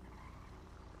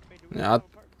 Wait, do we Yeah, have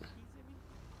a park keys, I mean?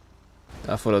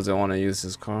 That fool doesn't want to use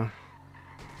his car.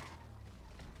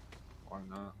 Why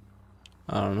not?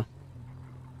 I don't know.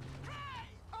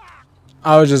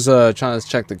 I was just trying to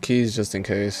check the keys just in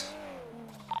case.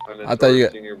 And I thought you-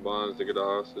 senior bonds to get a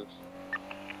hostage.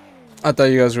 I thought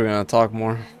you guys were gonna talk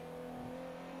more.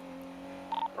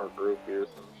 Or groupie or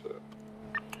some shit.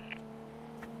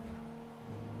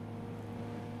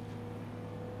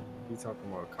 You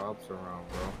talking about cops around,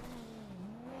 bro?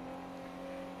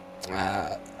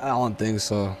 I don't think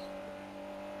so.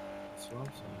 That's what I'm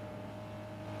saying.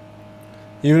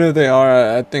 Even if they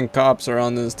are, I think cops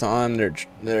around this time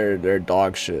they're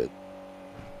dog shit.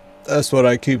 That's what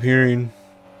I keep hearing.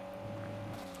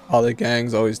 All the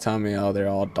gangs always tell me how they're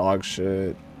all dog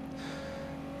shit.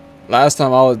 Last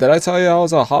time did I tell you I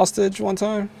was a hostage one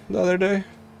time the other day?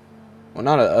 Well,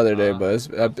 not the other day, but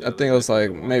I think it was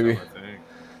like maybe.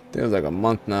 I think it was like a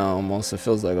month now almost. It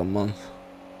feels like a month.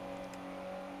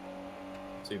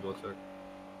 T-Bill check.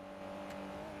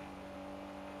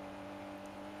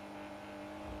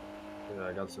 Yeah,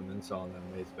 I got some intel on them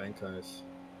Mace bank heist.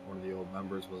 One of the old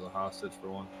members was a hostage for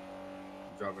one.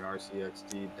 Drove an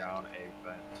RCXD down a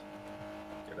vent.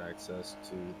 Get access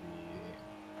to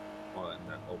the What, and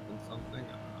then open something?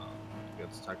 I don't know. It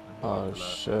gets technical Oh after that.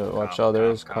 shit! Watch Cop, out, there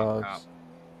cop, is cop, cops. cop.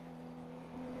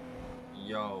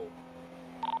 Yo.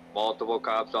 Multiple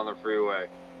cops on the freeway.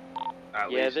 At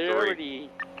Yeah, least they're 3. already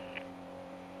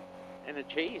in a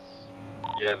chase.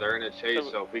 Yeah, they're in a chase,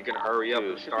 so if we can hurry up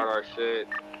and start our shit.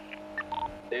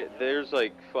 There's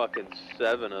like fucking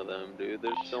 7 of them, dude.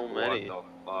 There's so many. What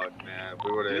the fuck, man?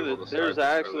 We were Dude, able to there's start this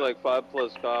actually early. like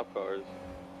 5+ cop cars.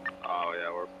 Oh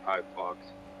yeah, we're probably fucked.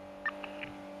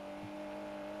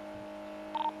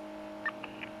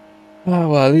 Oh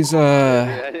well, at least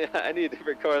I need a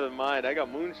different car than mine. I got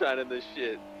moonshine in this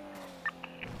shit.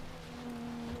 Yeah,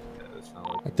 it's not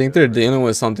looking I think good they're right dealing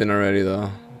with something already though.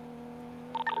 now.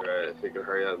 Right, if we could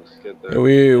hurry up and just get there.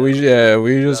 Yeah,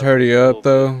 we just That hurry will up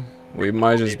though. We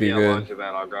might just Meet be me at good.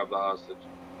 laundromat, I'll grab the hostage.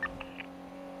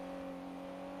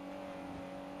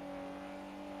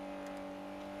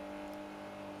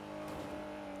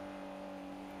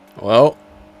 Well,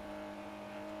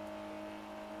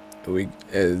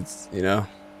 it's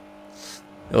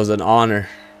it was an honor.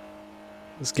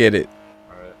 Let's get it.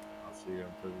 Alright, I'll see you in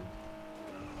prison.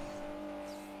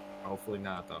 Hopefully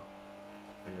not though.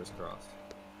 Fingers crossed.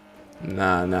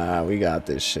 Nah, we got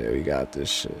this shit. We got this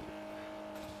shit.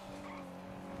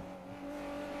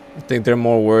 I think they're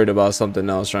more worried about something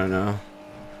else right now.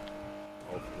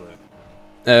 Hopefully.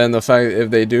 And the fact if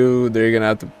they do, they're gonna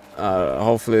have to.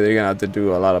 Hopefully, they're gonna have to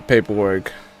do a lot of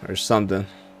paperwork or something.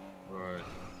 Right.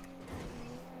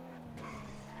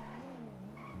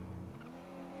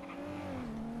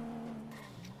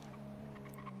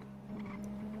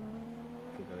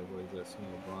 I think everybody's got some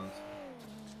of the blunts.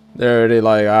 They're already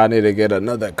like, I need to get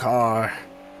another car.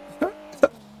 Alright.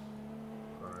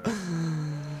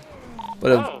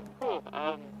 But if, Oh, cool.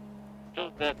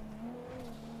 Joe's dead.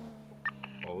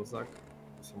 What was that?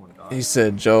 Someone died. he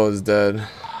said Joe is dead.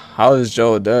 How is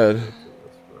Joe dead? Ridiculous,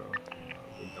 bro.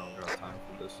 We don't got time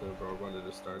for this shit, bro. We're going to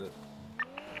just start it.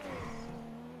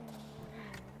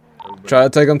 Everybody- Try to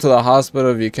take him to the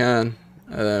hospital if you can,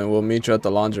 and then we'll meet you at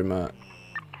the laundromat.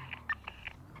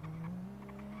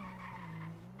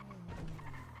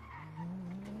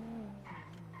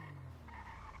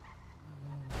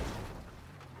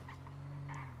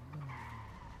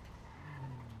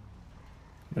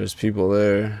 There's people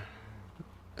there.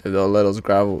 If they'll let us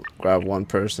grab one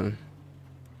person.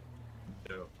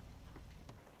 Yo.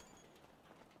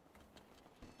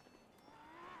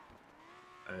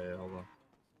 Hey, hold on.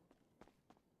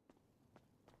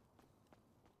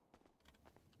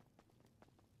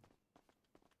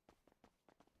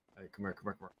 Hey, come here, come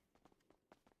here, come here.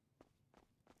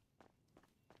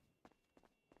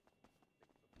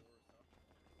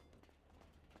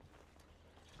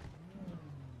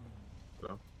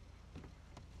 Bro.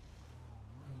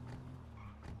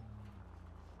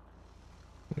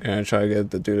 We're gonna try to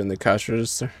get the dude in the cash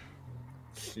register.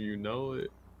 You know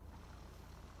it.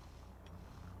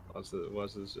 Watch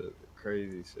this shit.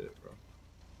 Crazy shit, bro.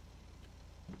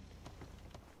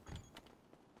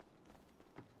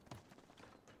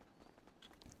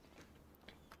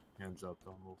 Hands up,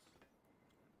 don't move.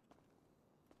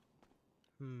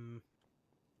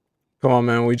 Come on,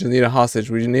 man. We just need a hostage.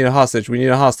 We just need a hostage. We need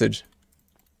a hostage.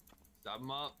 Stab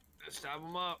him up. Stab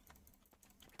him up.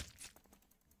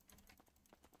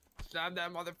 Stab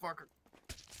that motherfucker.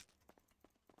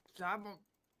 Stab him.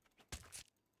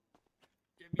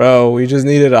 Bro, we just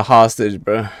needed a hostage,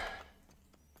 bro.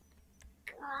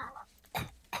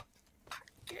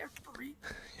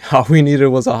 All we needed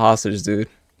was a hostage, dude.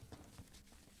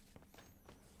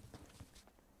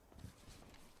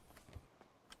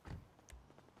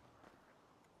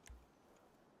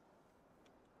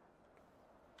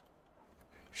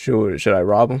 Sure, should I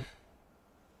rob him?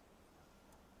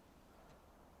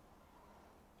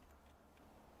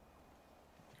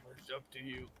 It's up to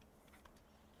you.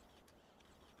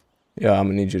 Yeah, I'm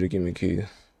gonna need you to give me keys.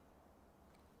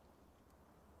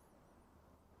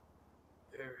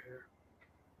 Here, here.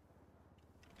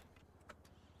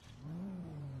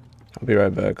 I'll be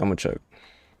right back. I'm gonna check.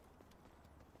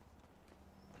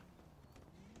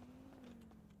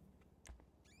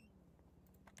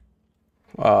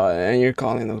 And you're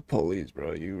calling the police,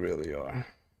 bro. You really are.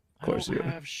 Of course you I don't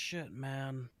are. have shit,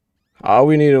 man. All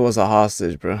we needed was a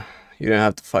hostage, bro. You didn't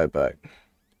have to fight back.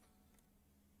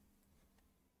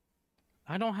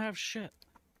 I don't have shit.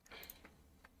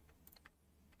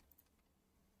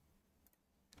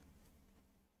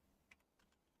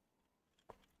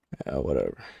 Yeah,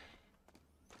 whatever.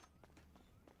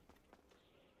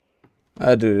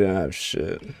 That dude didn't have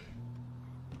shit.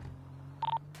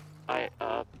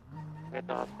 At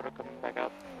the hospital coming back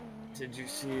up. Did you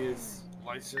see his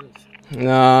license?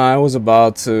 Nah, I was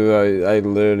about to. I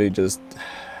literally just.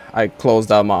 I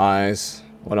closed out my eyes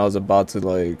when I was about to,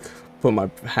 like, put my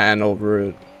hand over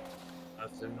it. I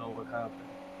didn't know what happened.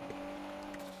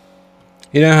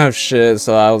 He didn't have shit,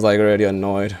 so I was, like, already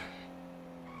annoyed.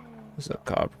 There's a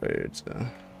cop right here, too.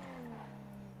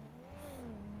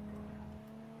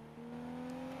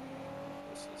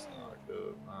 This is not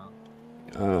good, man.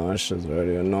 I don't know, that shit's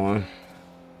already annoying.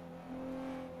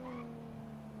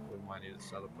 We might need to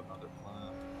set up another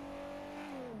plan.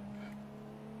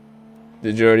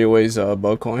 Did you already waste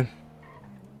bug coin?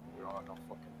 We don't have no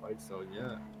fucking bikes though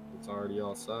yet. It's already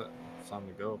all set. It's time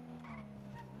to go.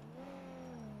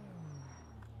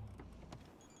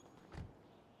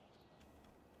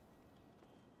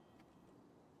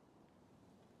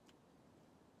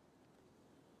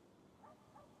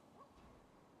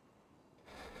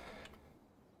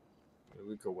 Yeah,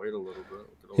 we could wait a little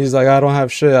bit. He's like, I don't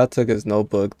have shit. I took his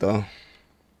notebook though.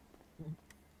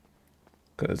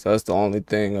 Cause that's the only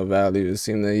thing of value it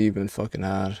seemed they even fucking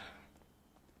had.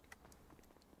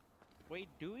 Wait,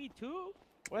 Dewey too?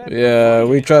 What happened to Yeah, Dewey?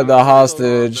 we tried the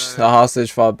hostage. The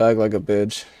hostage fought back like a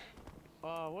bitch.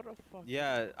 What the fuck?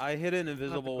 Yeah, I hit an Not to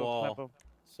invisible go wall, clap him.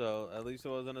 so at least it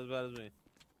wasn't as bad as me.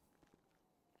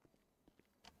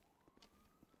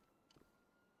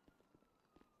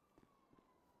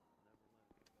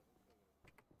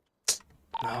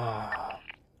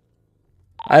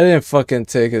 I didn't fucking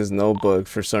take his notebook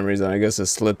for some reason. I guess it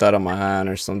slipped out of my hand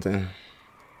or something.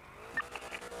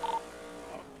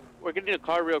 We're getting a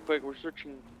car real quick. We're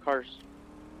searching cars.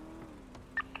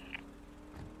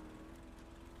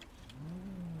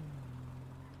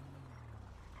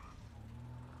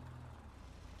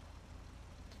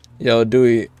 Yo,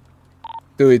 Dewey,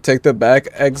 take the back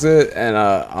exit, and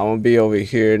I'm gonna be over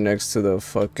here next to the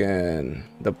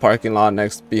parking lot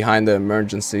next behind the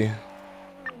emergency.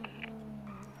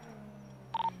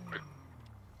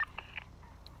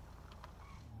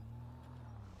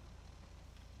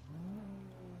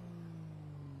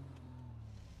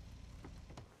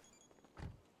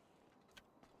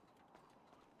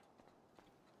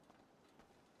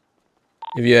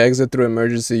 If you exit through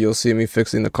emergency, you'll see me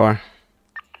fixing the car.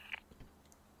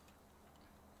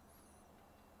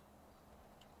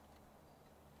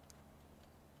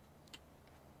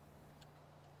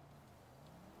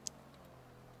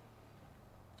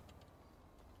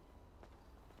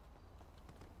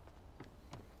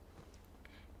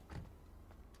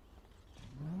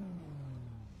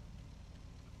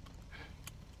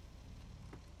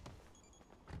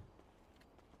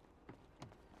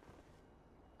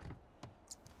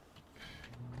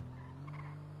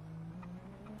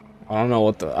 I don't know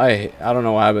what I don't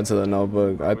know what happened to the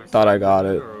notebook. I thought I got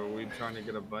it. Or are we trying to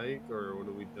get a bike, or what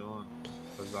are we doing?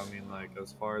 Because I mean, like,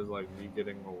 as far as like me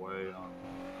getting away on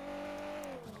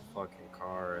a fucking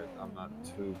car, I'm not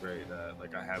too great at.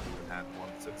 Like, I haven't even had one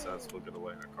successful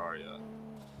getaway in a car yet.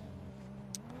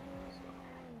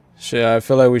 Shit, I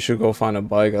feel like we should go find a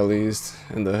bike at least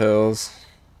in the hills.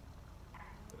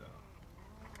 Yeah.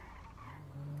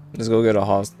 Let's go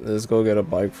get a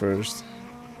bike first.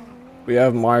 We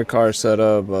have my car set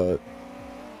up, but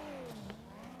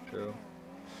True.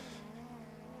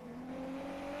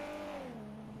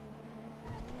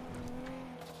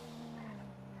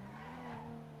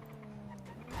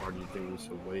 Or do you think we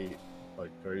should wait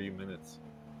like 30 minutes?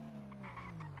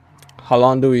 how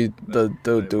long do we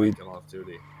Get off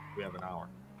duty. We have an hour.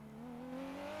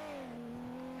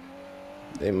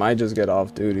 They might just get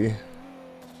off duty.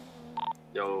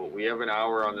 Yo, we have an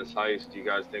hour on this heist. Do you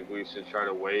guys think we should try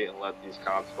to wait and let these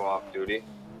cops go off duty?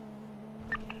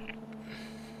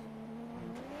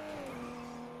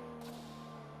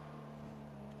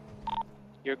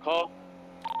 Your call?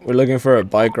 We're looking for a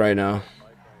bike right now.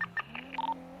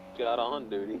 Got on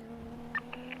duty.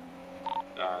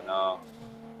 No.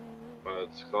 But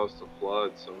it's close to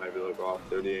flood, so maybe they'll go off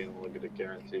duty and we'll get a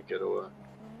guaranteed getaway.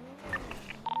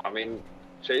 I mean,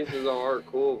 chases are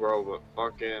cool, bro, but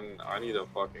fucking, I need a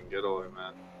fucking getaway,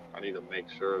 man. I need to make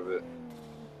sure of it.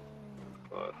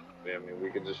 But, yeah, I mean, we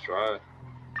could just try.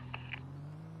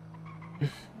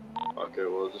 Okay,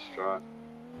 we'll just try.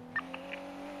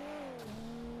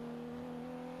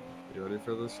 You ready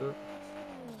for this shit?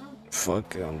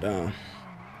 Fuck it, I'm down.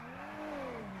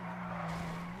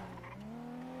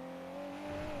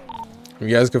 You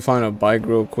guys could find a bike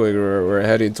real quick. We're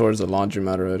heading towards the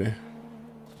laundromat already.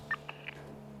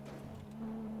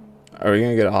 Are we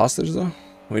gonna get a hostage though?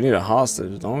 We need a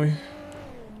hostage, don't we?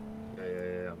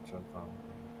 Yeah, I'm trying to find one.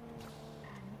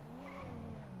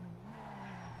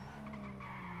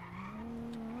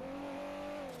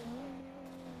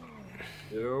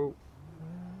 Yo.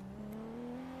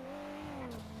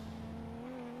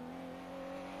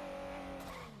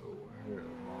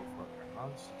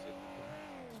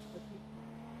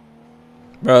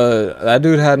 Bro, that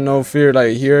dude had no fear.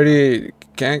 Like he already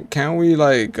can't we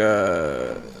like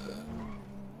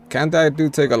can't that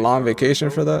dude take a long vacation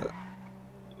for that?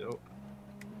 Yep.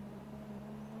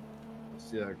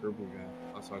 Let's see that group again.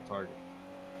 That's our target.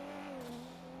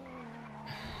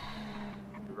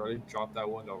 You ready? Drop that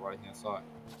window right hand side.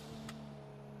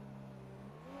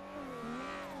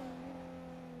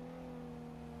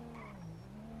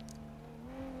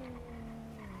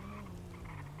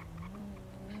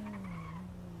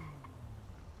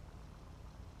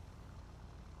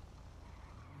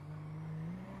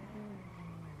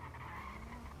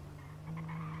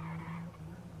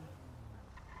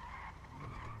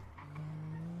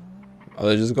 Oh,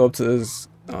 they just go up to this.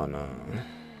 Oh no.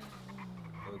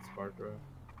 Let's spark her.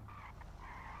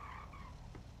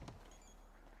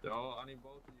 Yo, I need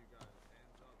both of you guys.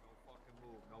 Hands up, don't fucking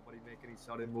move. Nobody make any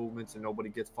sudden movements and nobody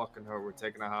gets fucking hurt. We're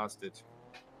taking a hostage.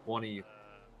 One of you.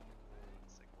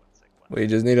 We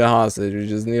just need a hostage. We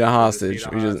just need a hostage.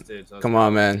 We just Come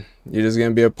on, man. You're just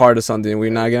gonna be a part of something. We're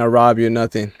not gonna rob you,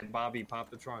 nothing. Bobby, pop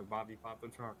the trunk. Bobby, pop the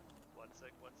trunk. One sec.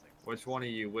 Which one of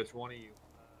you? Which one of you?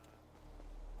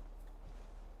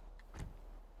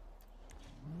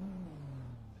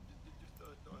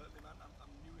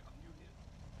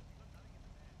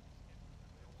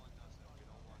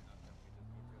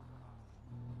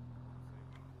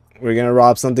 We're gonna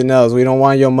rob something else. We don't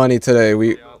want your money today.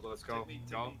 We. Yeah, let's go.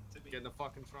 Go. Get in the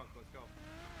fucking trunk. Let's go.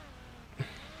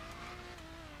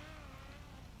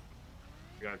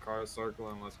 We got cars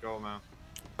circling. Let's go, man.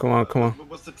 Come on, come on.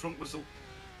 What's the trunk whistle?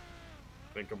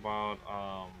 Think about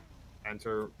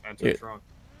enter Yeah. trunk.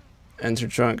 Enter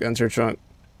trunk. Enter trunk.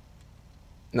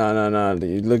 No.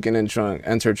 You're looking in trunk.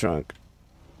 Enter trunk.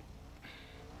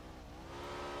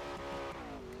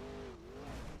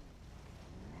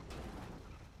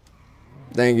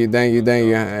 Thank you.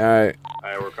 Alright.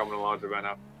 Alright, we're coming to launch event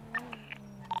now.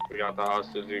 We got the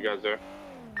hostage. You guys there?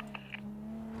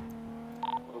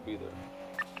 We'll be there.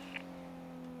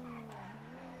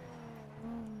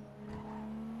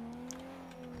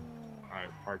 Alright,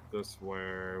 park this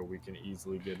where we can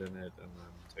easily get in it and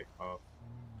then take off.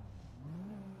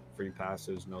 Free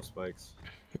passage, no spikes.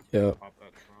 Yep. Pop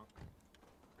that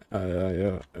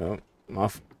trunk. Yeah.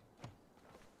 Muff.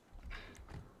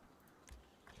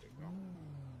 There you go.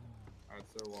 Alright,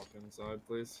 sir, walk inside,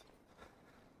 please.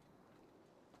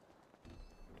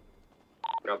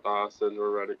 Got the hostage,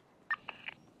 we're ready.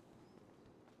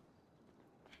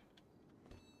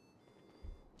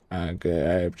 Alright, good.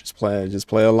 Alright, just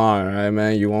play along, alright,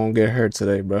 man. You won't get hurt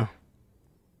today, bro.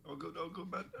 Oh, good,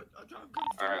 man.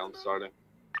 Alright, I'm starting.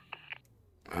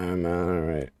 Alright, man.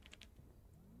 Alright.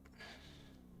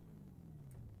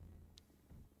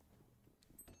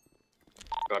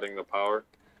 Cutting the power.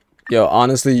 Yo,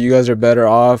 honestly, you guys are better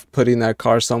off putting that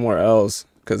car somewhere else,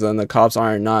 cause then the cops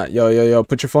aren't not. Yo,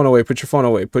 put your phone away. Put your phone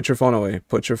away,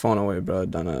 bro.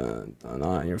 Not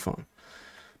on your phone.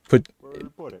 Put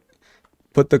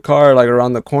the car like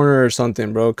around the corner or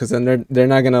something, bro. Cause then they're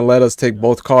not gonna let us take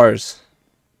both cars.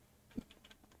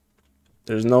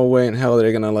 There's no way in hell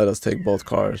they're gonna let us take both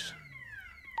cars.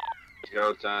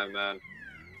 Go time, man.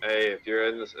 Hey, if you're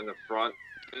in the front,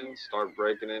 start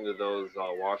breaking into those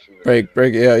washing machines.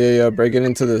 Break, yeah. Break it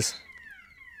into this.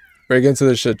 Break into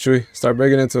this shit, Chewy. Start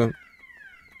breaking into them.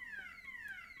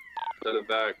 Set it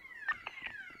back.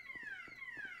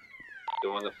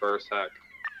 Doing the first hack.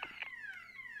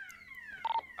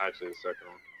 Actually, the second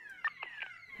one.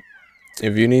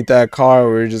 If you need that car,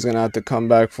 we're just gonna have to come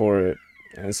back for it,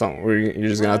 and you're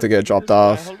just gonna have to get dropped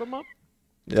off. Hold them up?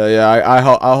 Yeah.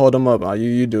 I'll hold them up.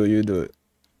 You do it.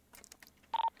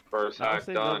 First hack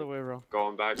done.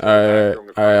 Going back to the back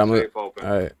room.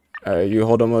 Alright. You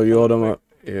hold them up.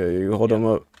 Yeah, you hold them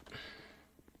up.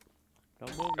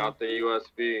 Got the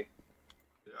USB.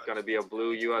 It's gonna be a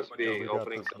blue USB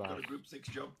opening. Got a group 6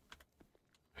 job.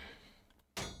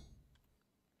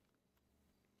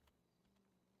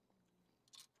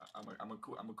 I'm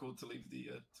a call to leave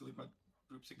my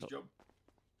group 6 job.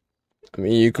 I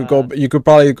mean, you could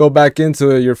probably go back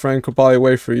into it. Your friend could probably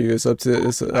wait for you. It's up to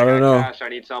I don't know. Cash. I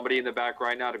need somebody in the back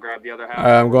right now to grab the other half.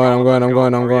 Alright, I'm going.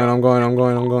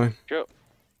 Sure.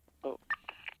 Oh.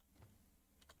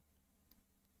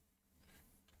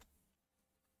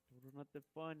 Nothing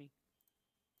funny.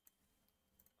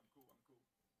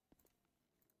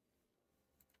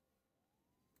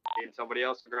 Need somebody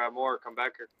else to grab more. Come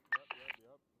back here.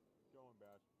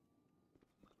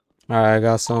 Alright, I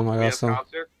got some.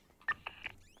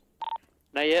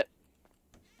 Not yet.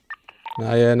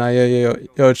 Not yet.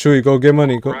 Yo, Chewy, go get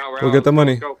money. Go get the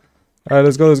money. Alright,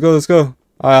 let's go.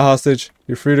 All right, hostage.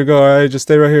 You're free to go. All right, just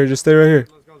stay right here. Just stay right here.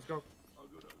 Let's go, let's go.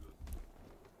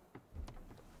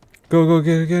 Go, go,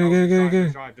 get it, get it, get it, get it, get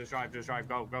it. Just drive,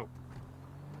 go, go.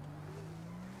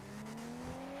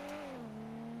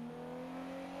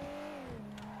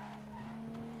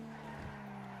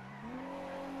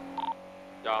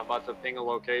 Yeah, I'm about to ping a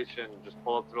location. Just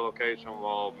pull up to the location.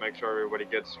 We'll make sure everybody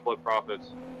gets split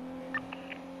profits.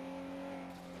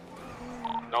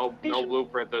 No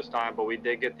blueprint this time, but we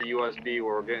did get the USB.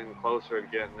 We're getting closer to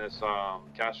getting this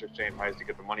cash exchange heist to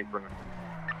get the money printed.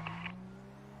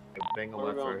 Ping a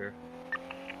left right here.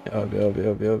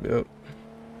 Yup.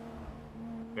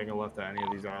 Ping a left at any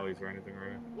of these alleys or anything right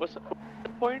here. What's the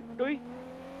point, Dewey?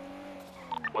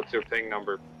 What's your ping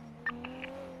number?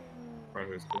 Right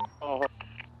here's cool. Oh.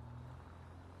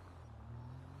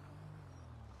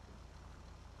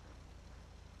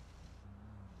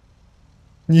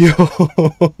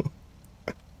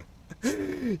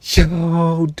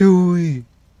 Yo, Dewey.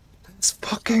 Let's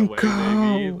fucking Away, go.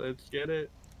 baby. Let's get it.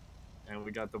 And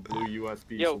we got the blue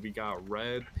USB. Yo. So we got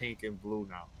red, pink, and blue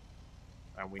now.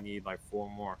 And we need like 4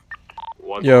 more.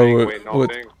 One Yo, ping, wait, no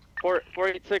ping.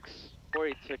 486.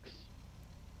 486.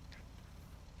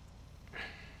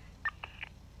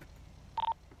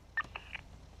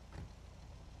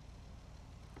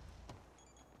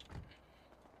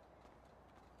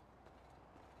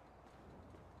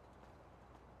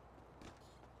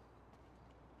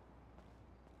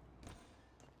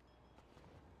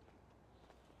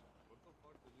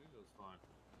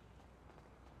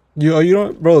 You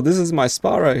don't, bro. This is my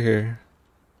spot right here.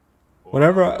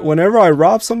 Whenever I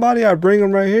rob somebody, I bring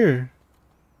them right here.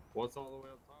 What's all the way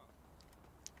up top?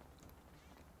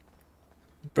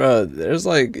 Bro, there's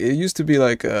like, it used to be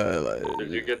like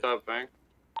Did you get that thing?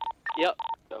 Yep.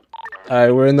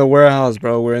 Alright, we're in the warehouse,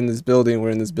 bro. We're in this building.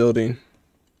 Let's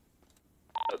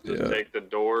just take the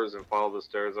doors and follow the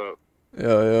stairs up.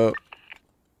 Yeah.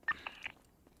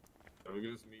 We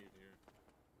can just meet here.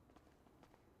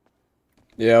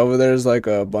 Yeah, over there's like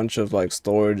a bunch of like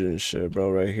storage and shit, bro.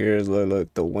 Right here is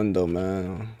look the window,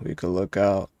 man. We could look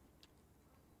out.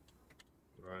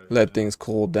 Right. Let things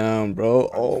cool down, bro.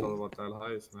 Oh. About that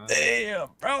heist, man. Damn,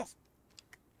 bro.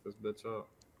 This bitch up.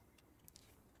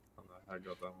 I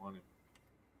got that money.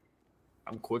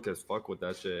 I'm quick as fuck with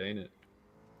that shit, ain't it?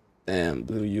 Damn,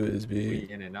 blue USB. We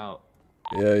in and out.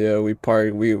 Yeah, we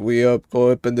park. We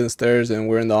go up and then stairs, and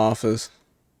we're in the office.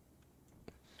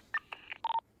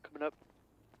 Coming up.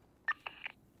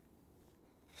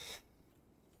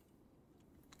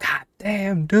 God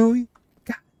damn, Dewey.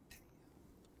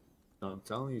 No, I'm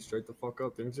telling you, straight the fuck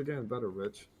up. Things are getting better,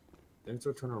 Rich. Things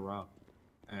are turning around,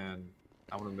 and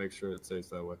I want to make sure it stays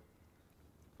that way.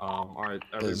 All right,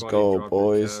 everybody, Let's go, drop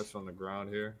boys. your cash on the ground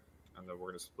here, and then we're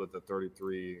gonna split the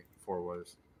 33 4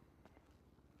 ways.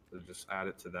 So just add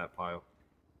it to that pile.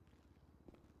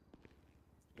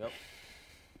 Yep.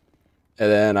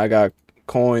 And then I got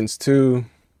coins too.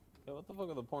 Yeah, what the fuck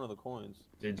are the point of the coins?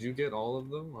 Did you get all of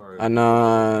them, or?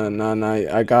 Nah.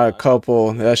 I got a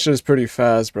couple. That shit's pretty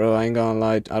fast, bro. I ain't gonna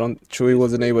lie. Chewy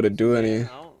wasn't able to do any.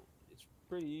 It's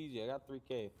pretty easy. I got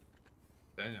 3K.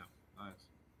 Damn, nice.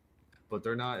 But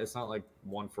they're not. It's not like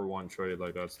 1-for-1 trade.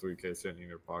 Like that's 3K sitting in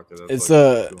your pocket. That's It's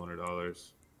like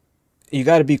 $200. You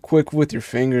got to be quick with your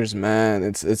fingers, man.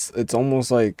 It's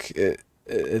almost like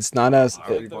it's not as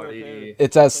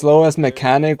it's as slow as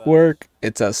mechanic work.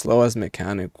 It's as slow as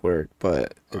mechanic work,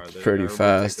 but it's pretty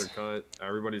fast.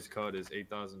 Everybody's cut is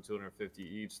 8,250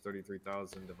 each.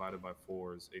 33,000 divided by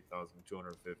 4 is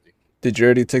 8,250. Did you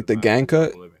already take the gang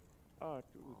cut? Oh,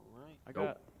 dude. I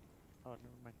got. Oh,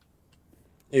 never mind.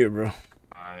 Here, bro.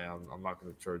 I'm not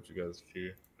gonna charge you guys a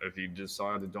fee. If you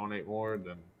decide to donate more,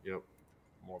 then yep.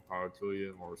 More power to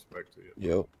you, more respect to you.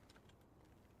 Yep.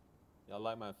 Y'all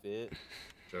like my fit?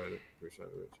 Appreciate it,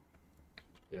 Rich.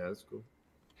 Yeah, that's cool.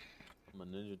 I'm a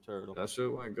Ninja Turtle. That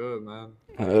shit went good, man.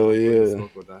 Hell yeah.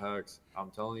 Stuck with the hacks. I'm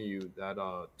telling you, that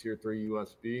tier 3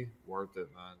 USB, worth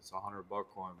it, man. It's $100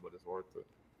 coin, but it's worth it.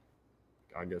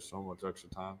 I get so much extra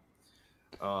time.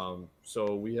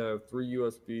 So we have 3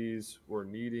 USBs. We're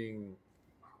needing,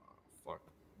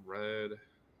 red.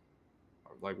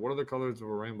 Like, what are the colors of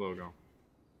a rainbow going?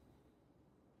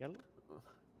 Yellow?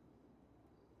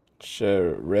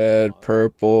 Sure, red,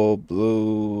 purple,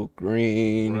 blue,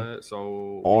 green, Red,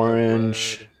 so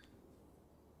orange, red,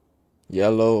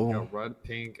 yellow. we got red,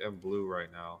 pink, and blue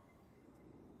right now.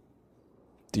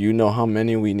 Do you know how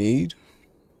many we need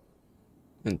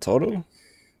in total?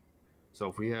 So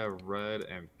if we have red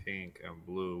and pink and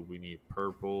blue, we need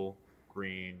purple,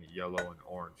 green, yellow, and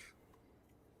orange.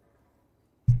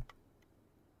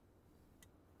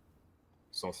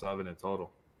 So 7 in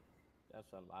total.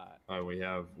 That's a lot. All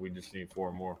right, we just need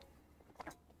 4 more.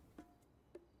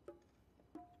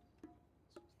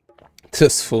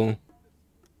 This fool.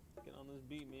 Get on this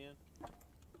beat, man.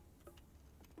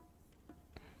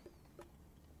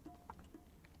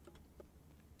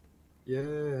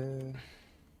 Yeah.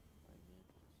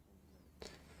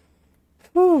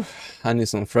 Whew. I need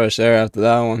some fresh air after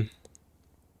that one.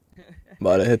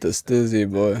 About to hit the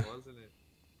stizzy, boy.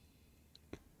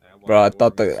 Bro, I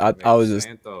thought that I was just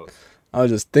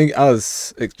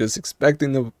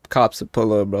expecting the cops to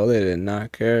pull up, bro. They did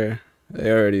not care. They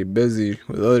already busy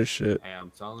with other shit. Hey,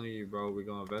 I'm telling you, bro, we're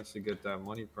gonna eventually get that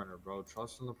money printer, bro.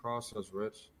 Trust in the process,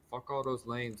 Rich. Fuck all those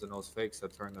lames and those fakes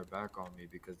that turn their back on me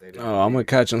because they didn't. Oh, I'm gonna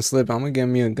catch them slip. I'm gonna get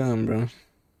me a gun, bro.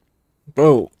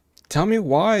 Bro, tell me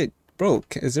why, bro.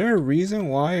 Is there a reason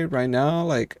why right now,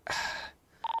 like,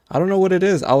 I don't know what it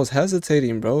is. I was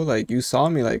hesitating, bro. Like, you saw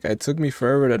me. Like, it took me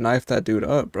forever to knife that dude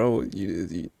up, bro.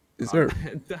 Is there?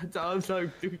 I was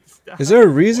like, dude, stop. Is there a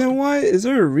reason why? Is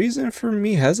there a reason for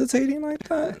me hesitating like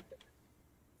that?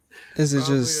 Is it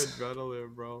just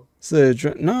adrenaline, bro?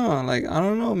 No, like I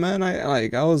don't know, man.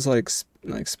 I was like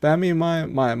spamming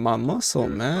my muscle,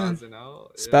 man.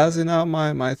 Spazzing out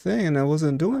my thing, and I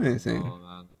wasn't doing anything. Oh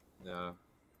man, yeah.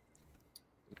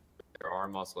 Your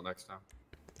arm muscle next time.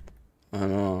 I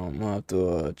know. I'm gonna have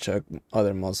to check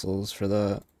other muscles for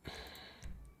that.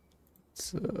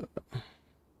 It's,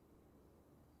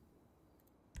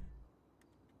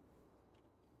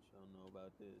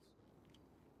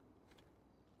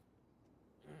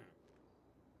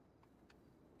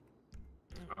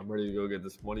 I'm ready to go get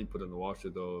this money put in the washer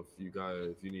though.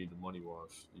 If you need the money wash.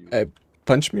 Hey,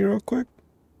 punch me real quick.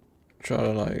 Try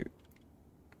to like.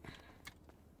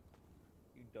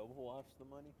 You double wash the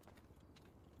money?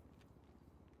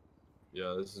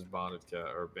 Yeah, this is banded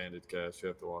cash. You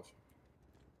have to wash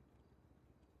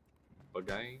it.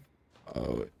 Again?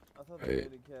 Oh. I thought the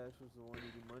banded cash was the one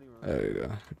you do money run. There you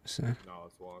go. See? No,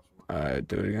 it's wash. Alright,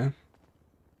 do it again.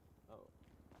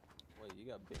 You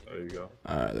got bandit. There you go.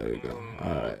 Alright, there you go.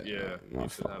 Alright. Yeah, my you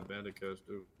should fault. have bandit cash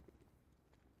too.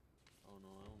 Oh no,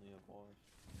 I only have wash.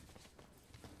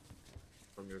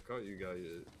 From your cut, you got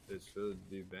it should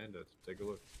be bandit. Take a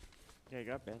look. Yeah, I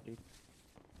got bandit.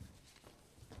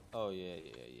 Oh yeah.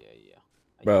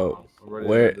 Bro, I'm ready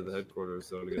where to head to the headquarters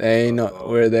so to get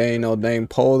there ain't no dang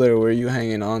pole there. Where you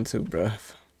hanging on to, bruh?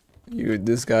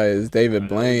 This guy is David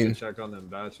Blaine. We could check on them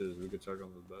batches.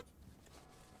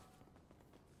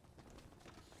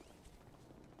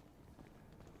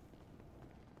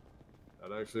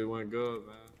 That actually went good,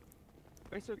 man.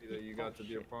 You got to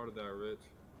be a part of that, Rich.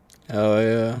 Oh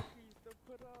yeah.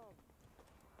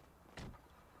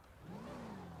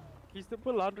 He used to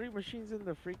put laundry machines in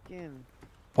the freaking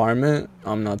Apartment?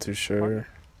 I'm not too sure.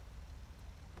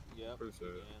 Yep. Pretty sure.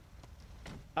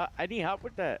 I need help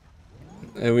with that.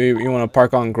 Hey, you want to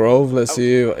park on Grove? Let's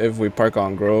see if we park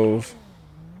on Grove.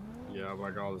 Yeah, but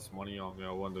I got all this money on me.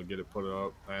 I wanted to get it put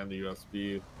up and the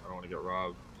USB. I don't want to get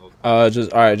robbed.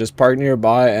 Just park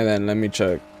nearby and then let me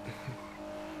check.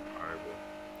 Alright,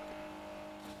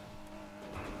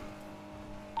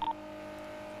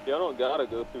 Y'all don't gotta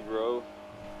go through Grove.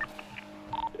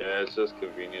 yeah, it's just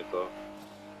convenient though.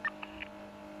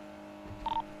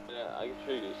 Yeah, I can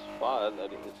show you a spot that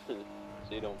so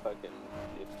you don't fucking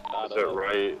get caught Is it up.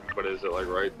 right? But is it like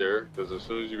right there? Because as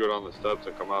soon as you go down the steps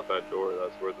and come out that door,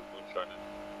 that's where the moonshine is.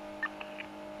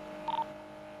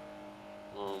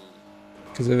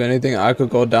 Because if anything, I could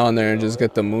go down there and just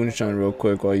get the moonshine real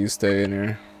quick while you stay in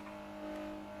here.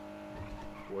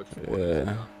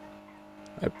 Yeah.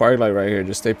 I park like right here.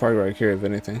 Just stay parked right here if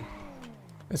anything.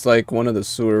 It's like one of the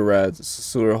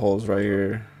sewer holes right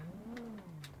here.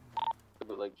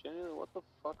 But like, genuinely, what the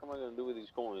fuck am I gonna do with these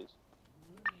coins?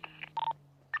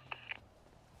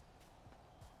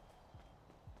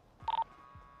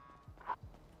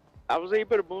 I was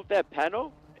able to move that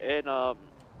panel and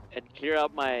clear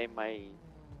out my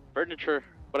furniture,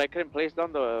 but I couldn't place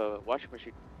down the washing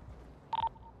machine.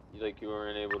 You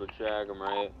weren't able to track them,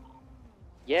 right?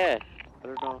 Yeah, I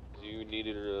don't know. You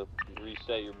needed to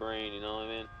reset your brain, you know what I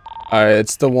mean? Alright,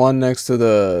 it's the one next to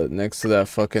that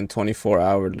fucking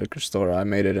 24-hour liquor store. I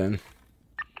made it in.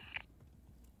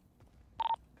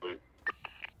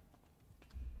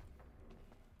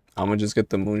 I'm gonna just get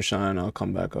the moonshine. I'll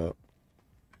come back up.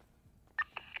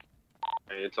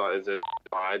 Is it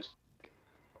side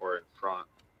or in front?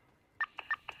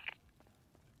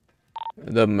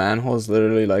 The manhole's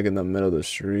literally like in the middle of the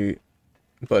street,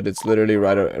 but it's literally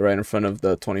right in front of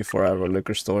the 24-hour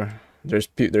liquor store.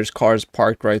 There's cars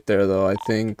parked right there though. I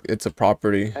think it's a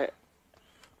property.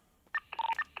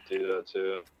 See that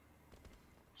too.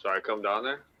 Should I come down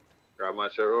there? Grab my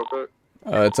shit real quick?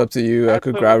 It's up to you. I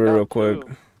could put grab it one down, real quick.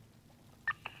 too.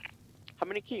 How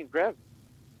many can you grab?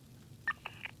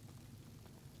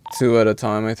 2 at a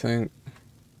time, I think.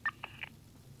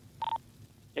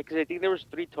 Yeah, because I think there was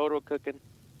 3 total cooking.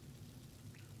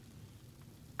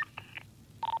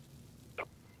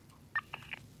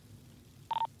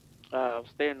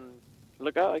 Stay and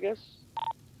look out, I guess.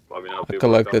 Let me know if I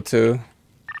people are collected 2.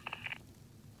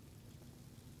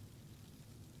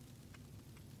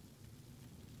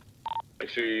 Make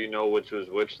sure you know which was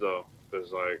which though,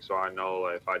 because like so I know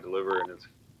like if I deliver and it's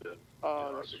good,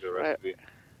 Oh, that's that's a good right. recipe.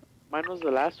 Mine was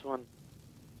the last one.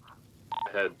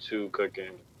 I had 2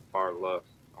 cooking, far left.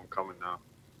 I'm coming now.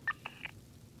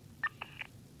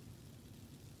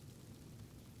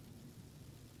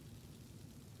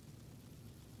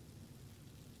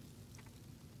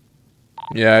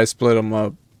 Yeah, I split them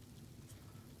up.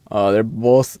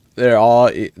 They're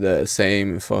all the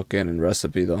same fucking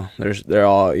recipe though. They're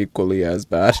all equally as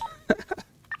bad. I'm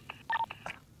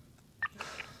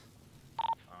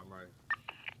right. You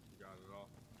got it all.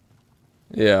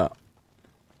 Yeah.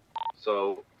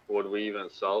 So would we even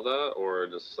sell that, or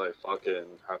just like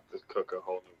fucking have to cook a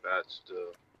whole new batch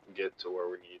to get to where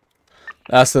we need?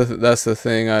 That's the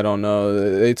thing. I don't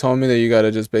know. They told me that you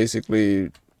gotta just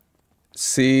basically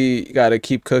you gotta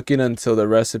keep cooking until the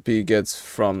recipe gets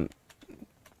from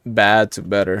bad to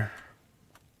better.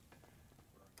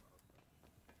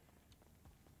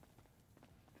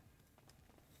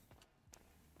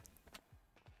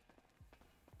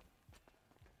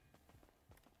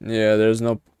 Yeah,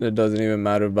 it doesn't even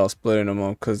matter about splitting them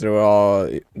up because they're all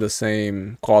the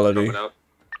same quality. Coming up.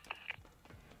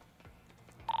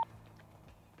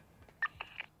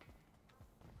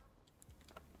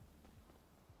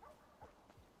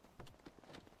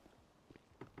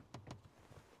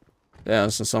 Yeah,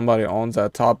 so somebody owns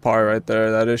that top part right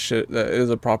there. That is shit. That is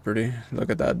a property.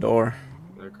 Look at that door.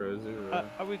 They're crazy, right?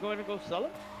 Are we going to go sell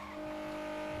it?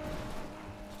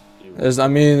 There's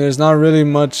not really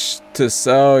much to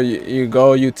sell. You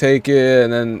go, you take it,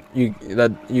 and then you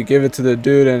give it to the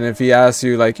dude, and if he asks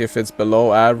you like if it's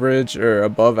below average or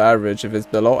above average, if it's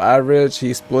below average,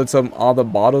 he splits up all the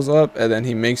bottles up, and then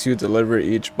he makes you deliver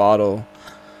each bottle,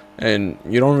 and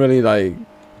you don't really like,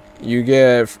 you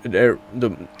get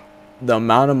the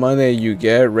amount of money you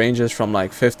get ranges from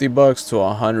like $50 to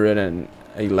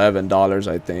 $111,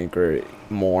 I think, or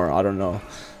more. I don't know.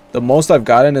 The most I've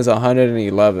gotten is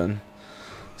 111.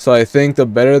 So I think the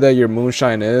better that your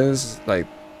moonshine is, like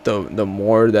the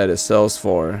more that it sells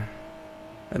for.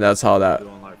 And that's how that.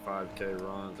 Doing like 5K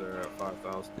runs or at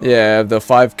 5,000. Yeah, the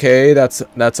 5K,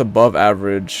 that's above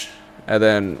average. And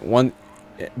then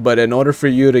but in order for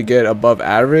you to get above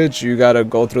average, you gotta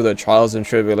go through the trials and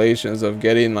tribulations of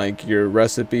getting like your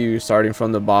recipe starting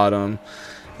from the bottom,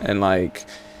 and like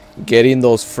getting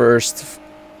those first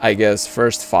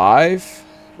 5,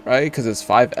 right? Because it's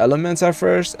 5 elements at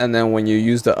first, and then when you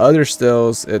use the other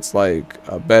stills, it's like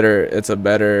better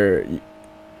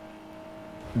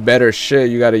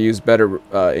shit. You got to use better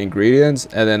ingredients,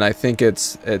 and then I think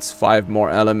it's 5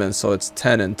 more elements, so it's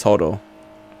 10 in total.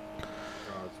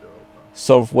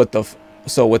 So with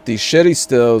these shitty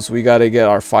stills, we got to get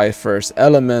our 5 first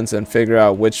elements and figure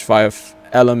out which 5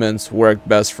 elements work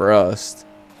best for us.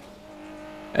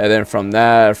 And then from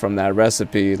that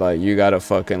recipe, like you gotta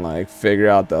fucking like figure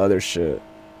out the other shit,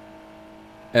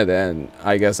 and then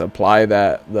I guess apply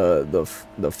the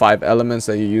 5 elements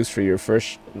that you use for your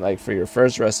first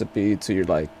recipe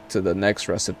to the next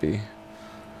recipe,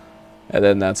 and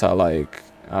then that's how, like,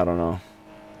 I don't know.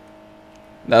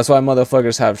 That's why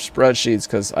motherfuckers have spreadsheets,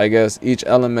 because I guess each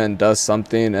element does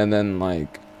something, and then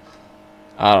like,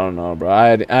 I don't know, bro.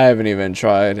 I haven't even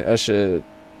tried that shit.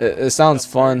 It sounds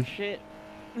fun.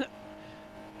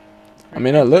 I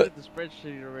mean, a little. The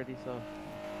spreadsheet already, so.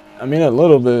 I mean, a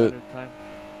little bit.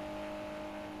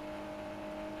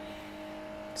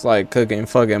 It's like cooking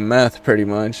fucking meth, pretty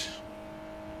much.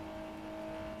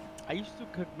 I used to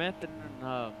cook meth in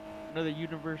another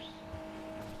universe.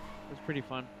 It was pretty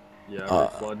fun. Yeah, every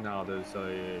flood now there's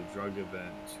a drug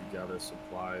event to gather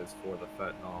supplies for the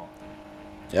fentanyl.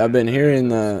 Yeah, I've been hearing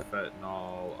that.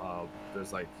 Fentanyl,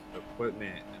 there's like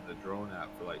equipment in the drone app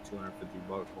for like 250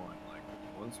 buck coin. Like,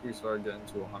 once we start getting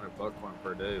to 100 buck coin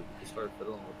per day, we can start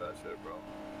fiddling with that shit, bro.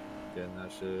 Getting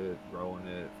that shit, growing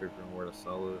it, figuring where to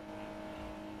sell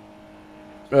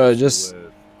it. Just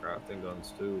with crafting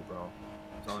guns too, bro.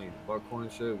 I'm telling you, the buck coin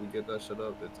shit, we get that shit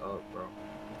up, it's up, bro.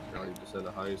 Scotty just said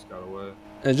the heist got away.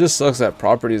 It just sucks that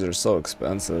properties are so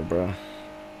expensive, bro.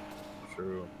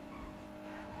 True.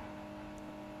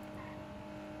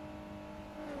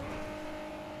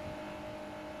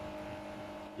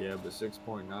 Yeah, Yeah, but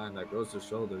 6.9. That goes to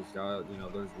show there's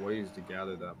there's ways to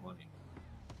gather that money.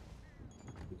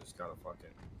 You just gotta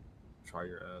fucking try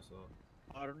your ass off.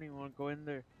 I don't even want to go in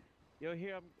there. Yo,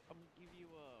 here I'm gonna give you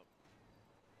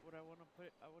what I want to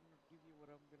put. I want to give you what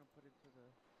I'm gonna put into the.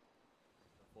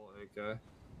 The full AK.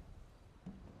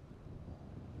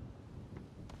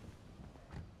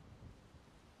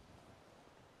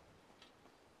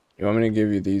 You want me to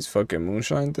give you these fucking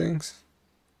moonshine things?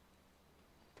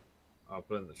 I'll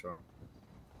put it in the trunk.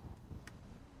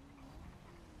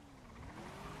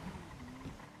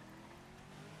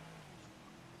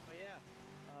 Oh yeah.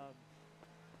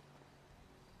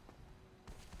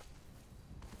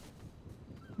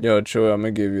 Yo, Troy, I'm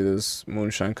gonna give you this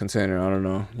moonshine container. I don't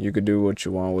know. You could do what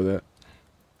you want with it.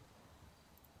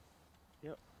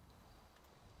 Yep.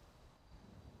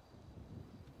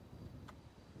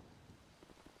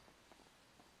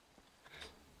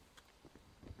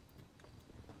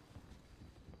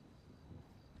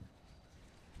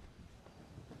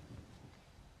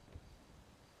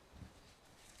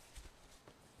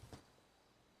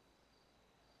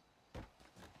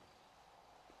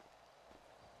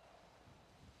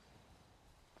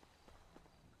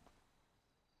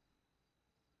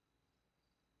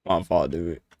 My fault,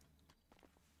 dude.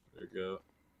 There you go.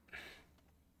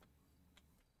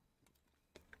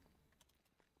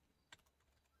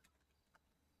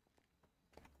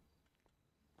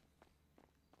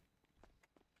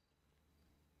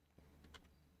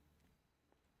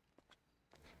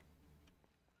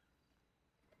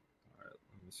 Alright,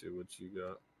 let me see what you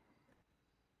got.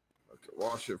 Okay,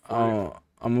 wash it for you.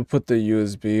 I'm gonna put the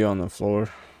USB on the floor.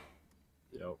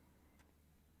 Yep.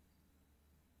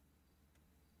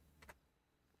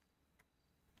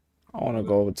 I want to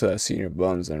go over to that senior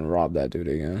bums and rob that dude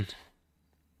again.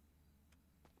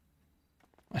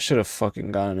 I should have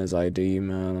fucking gotten his ID,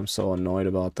 man. I'm so annoyed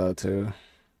about that too.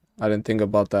 I didn't think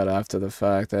about that after the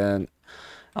fact, and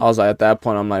I was like, at that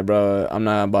point, I'm like, bro, I'm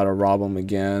not about to rob him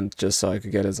again just so I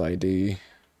could get his ID.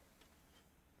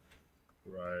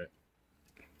 Right.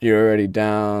 You're already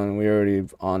down. We already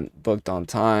booked on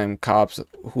time. Cops,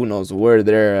 who knows where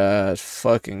they're at?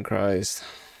 Fucking Christ.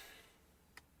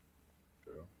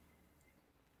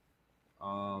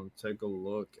 Take a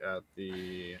look at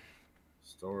the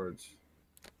storage.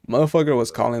 Motherfucker was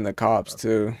calling the cops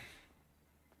too.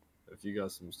 If you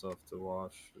got some stuff to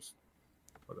wash, just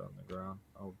put it on the ground.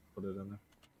 I'll put it in there.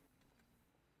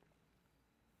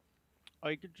 Oh,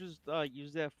 you could just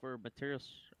use that for materials.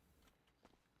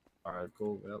 Alright,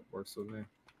 cool. Yep, works with me.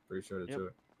 Appreciate it, Yep.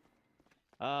 too.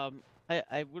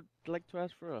 I would like to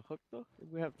ask for a hook though, if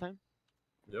we have time.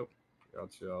 Yep,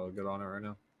 got you. I'll get on it right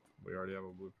now. We already have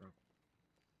a blueprint.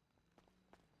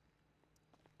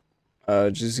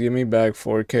 Just give me back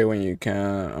 4K when you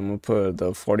can. I'm gonna put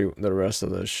the rest of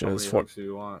the shit. How many hooks do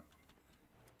you want?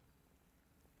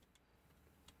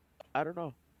 I don't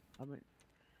know. I mean,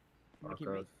 I'll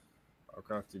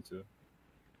craft you two.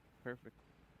 Perfect.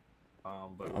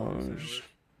 But what was saying,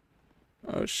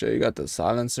 oh shit, you got the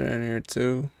silencer in here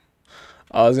too.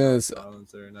 I was gonna say,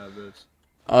 silencer in that bitch.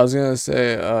 I was gonna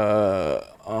say,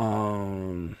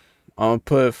 I'm gonna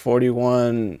put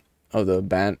 41 of the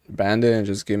bandit and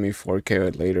just give me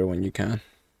 4K later when you can.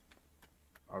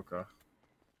 Okay.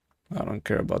 I don't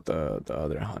care about the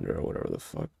other 100 or whatever the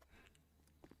fuck.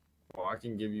 Well, I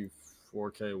can give you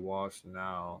 4K wash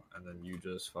now, and then you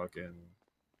just fucking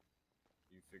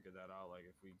figure that out. Like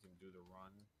if we can do the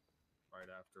run right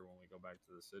after when we go back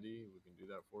to the city, we can do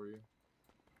that for you.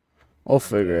 We'll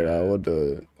figure it out. We'll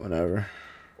do it whenever.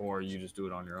 Or you just do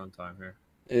it on your own time here.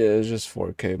 Yeah, it's just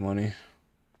 4K money.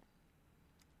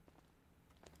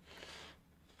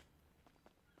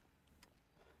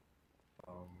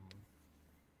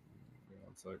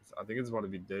 I think it's about to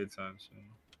be daytime soon.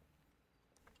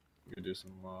 We could do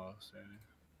some standing.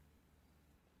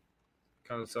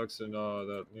 Kind of sucks in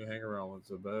that new hang around went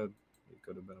to bed. He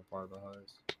could have been a part of the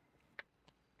heist.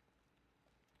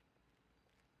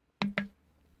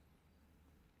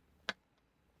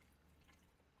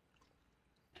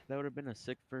 That would have been a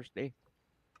sick first day.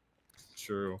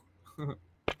 True. Yeah,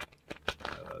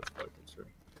 that's fucking true.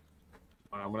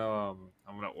 I'm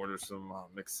gonna order some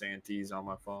McSanties on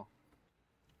my phone.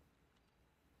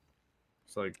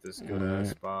 It's like this good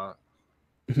ass spot.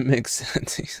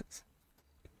 McSanties.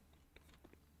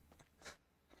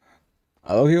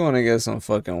 I hope you want to get some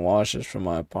fucking washers for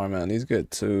my apartment. These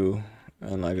good too,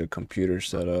 and like a computer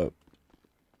setup.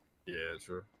 Yeah,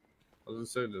 true. I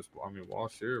was gonna say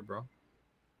wash here, bro.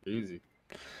 Easy.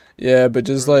 Yeah, but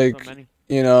just like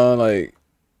like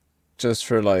just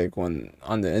for like when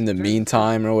in the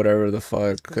meantime or whatever the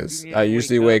fuck, because I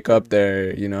usually wake up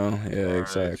there, Yeah,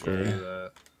 exactly.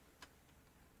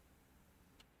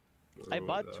 I through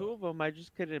bought with, 2 of them. I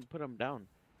just couldn't put them down.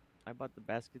 I bought the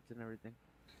baskets and everything.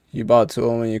 You bought 2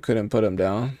 of them and you couldn't put them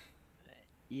down.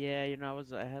 Yeah, you know,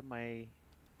 I had my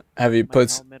Have you my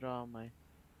put helmet on my.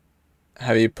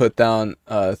 Have you put down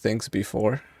things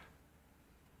before?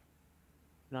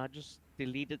 No, I just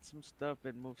deleted some stuff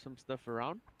and moved some stuff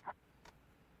around.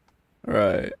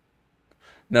 Right.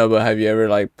 No, but have you ever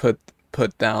like put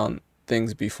down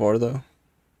things before though?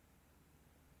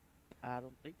 I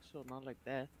don't think so. Not like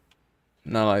that.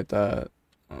 Not like that.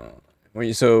 When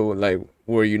you so like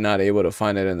were you not able to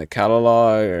find it in the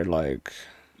catalog or like?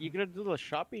 You gotta do the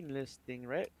shopping list thing,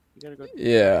 right? You gotta go.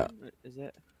 Yeah. Is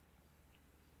that?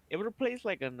 It would replace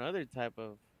like another type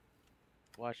of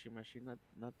washing machine,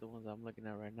 not the ones I'm looking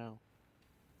at right now.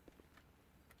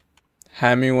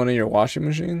 Hand me one of your washing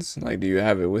machines. Like, do you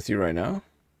have it with you right now?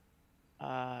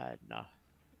 No.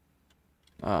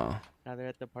 Oh. Now they're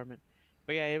at the apartment.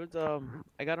 But yeah, it was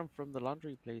I got them from the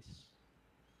laundry place.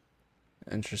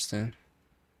 Interesting.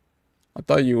 I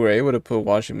thought you were able to put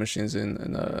washing machines in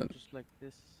Just like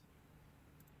this.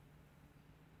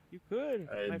 You could.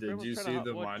 Hey, My friend did was you trying see to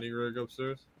the mining rig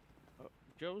upstairs?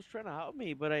 Joe was trying to help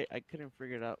me, but I couldn't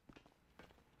figure it out.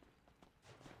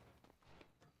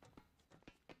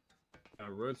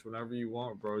 Rich, whenever you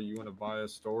want, bro, you want to buy a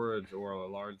storage or a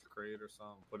large crate or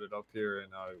something, put it up here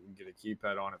and we get a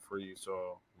keypad on it for you.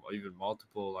 So even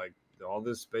multiple, like all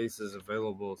this space is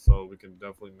available, so we can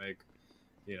definitely make,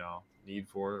 need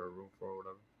for it or room for it,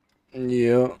 whatever.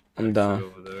 Yeah, I'm down.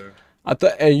 Over there. I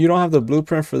thought, hey, you don't have the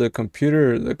blueprint for the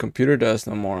computer desk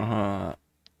no more, huh?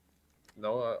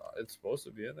 No, it's supposed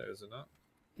to be in there, is it not?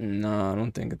 No, I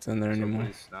don't think it's in there anymore.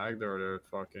 Somebody snagged it or it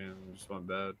fucking just went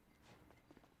bad.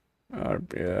 Yeah.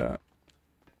 It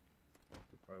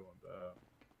probably went bad.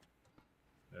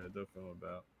 Yeah, it definitely went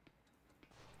bad.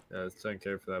 Yeah, it's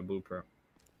 10K for that blueprint.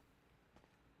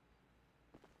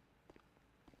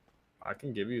 I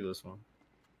can give you this one.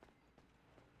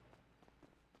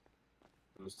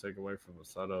 Just take away from the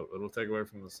setup. It'll take away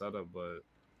from the setup, but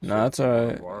no, it's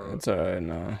alright. It's alright.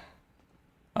 No,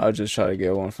 I'll just try to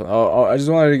get one from. Oh, I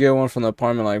just wanted to get one from the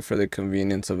apartment, like for the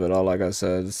convenience of it all. Like I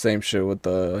said, the same shit with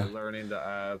the like learning the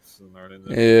apps and learning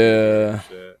the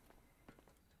shit.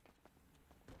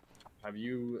 Have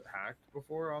you hacked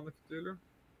before on the computer?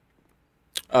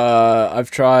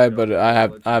 I've tried, but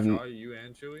I've. You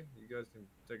and Chewy, you guys can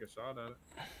take a shot at it.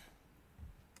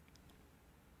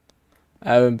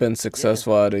 I haven't been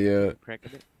successful at it yet.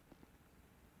 Cracking it.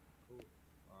 Cool.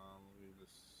 Let me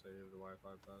just save the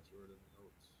Wi-Fi password in the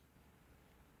notes.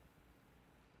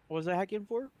 What was I hacking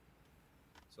for?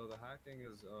 So the hacking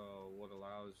is what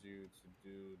allows you to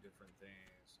do different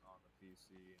things on the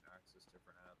PC and access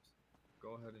different apps.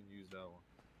 Go ahead and use that one.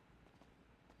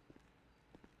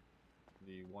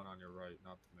 The one on your right,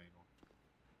 not the main one.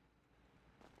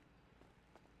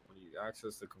 When you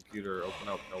access the computer, open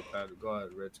up Notepad. Go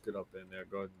ahead, Rich, get up in there.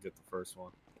 Go ahead and get the first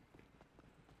one.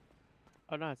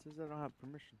 Oh no, it says I don't have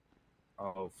permission.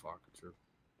 Oh fuck, true.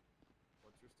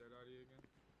 What's your state ID again?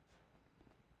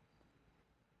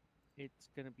 It's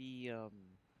gonna be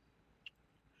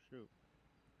shoot.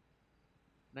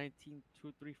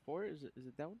 19234. Is it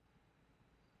that one?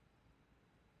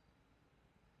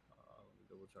 Let me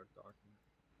double check document.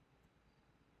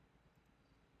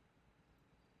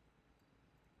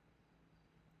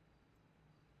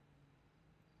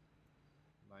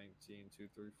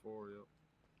 $19,234. Yep.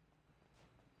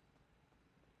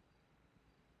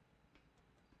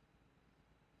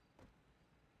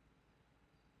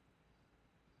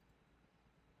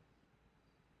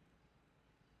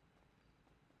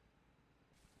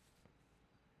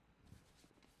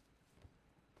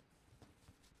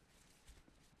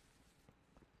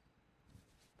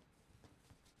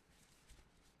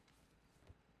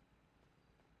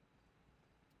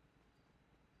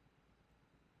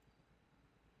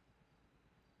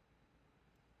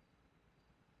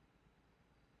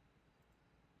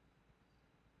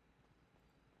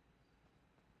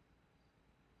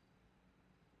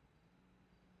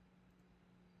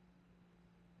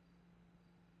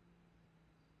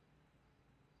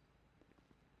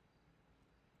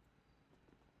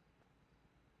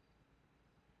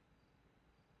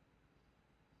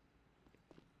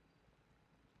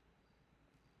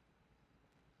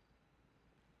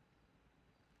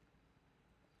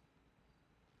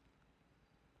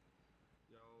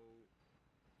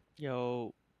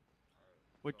 Yo.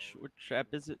 Which app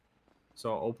is it?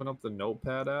 So open up the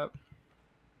Notepad app.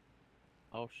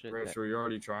 Oh shit. Rich, were you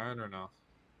already trying or no?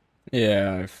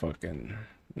 Yeah, I fucking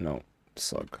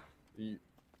suck. You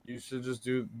should just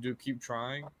keep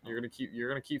trying. You're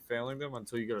gonna keep failing them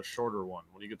until you get a shorter one.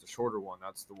 When you get the shorter one,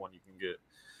 that's the one you can get.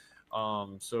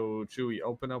 So Chewy,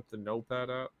 open up the Notepad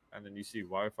app, and then you see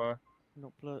Wi-Fi.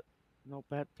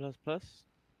 Notepad plus plus.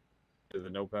 The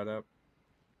Notepad app.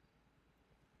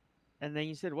 And then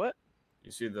you said what?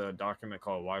 You see the document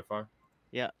called Wi-Fi.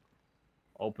 Yeah.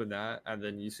 Open that, and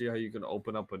then you see how you can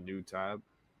open up a new tab,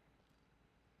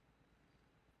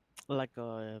 Like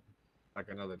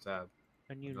another tab,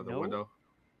 a new another note? window.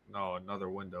 No, another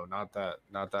window. Not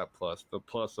that plus. The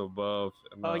plus above.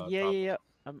 And Oh the yeah, top. yeah, yeah.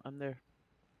 I'm there.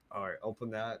 All right,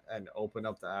 open that and open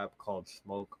up the app called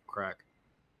Smoke Crack.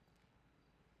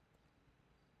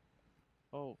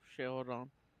 Oh shit! Hold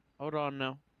on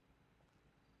now.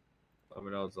 Let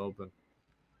me know it's open.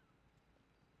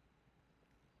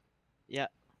 Yeah.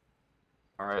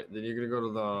 All right, then you're gonna go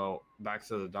to the back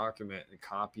to the document and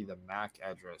copy the MAC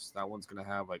address. That one's gonna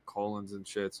have like colons and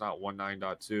shit. It's not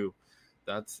 19.2.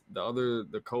 That's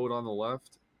the code on the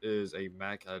left is a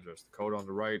MAC address. The code on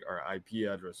the right are IP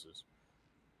addresses.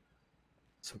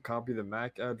 So copy the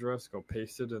MAC address, go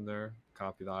paste it in there.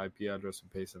 Copy the IP address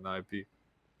and paste in the IP.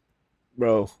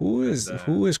 Bro, who is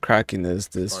cracking this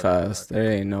fast?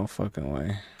 There ain't no fucking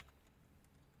way.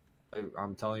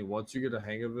 I'm telling you, once you get a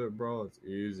hang of it, bro, it's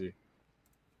easy.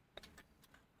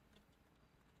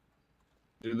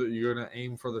 You're gonna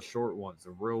aim for the short ones,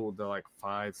 they're like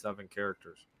 5-7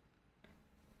 characters.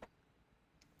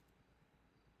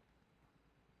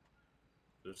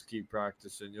 Just keep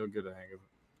practicing, you'll get a hang of it.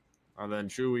 And then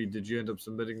Chewy, did you end up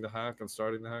submitting the hack and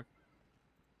starting the hack?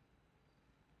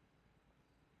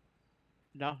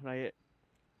 No, not yet.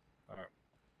 All right.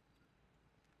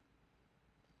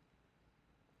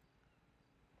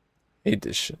 Hate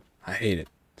this shit. I hate it.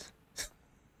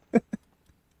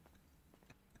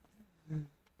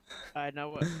 I know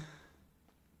what. And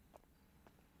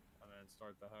then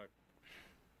start the hack.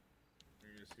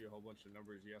 You're gonna see a whole bunch of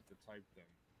numbers. You have to type them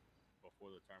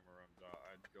before the timer runs out.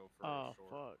 I'd go for a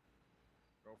short. Fuck.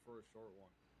 Go for a short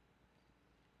one.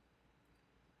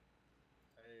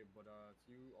 Hey, but if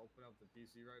you open up the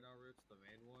PC right now, Rich, the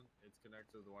main one, it's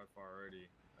connected to the Wi-Fi already,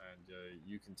 and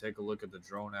you can take a look at the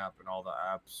drone app and all the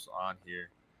apps on here,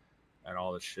 and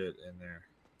all the shit in there.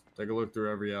 Take a look through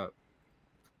every app.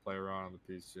 Play around on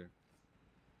the PC.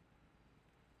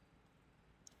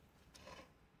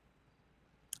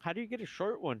 How do you get a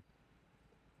short one?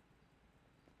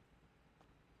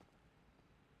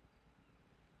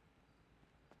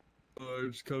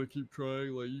 Just gotta keep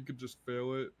trying. Like, you could just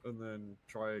fail it and then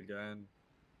try again.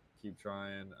 Keep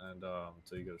trying and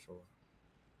until you get a short one.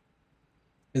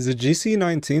 Is the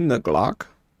GC19 the Glock?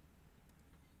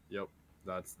 Yep,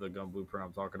 that's the gun blueprint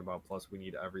I'm talking about. Plus, we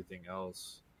need everything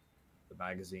else. The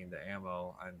magazine, the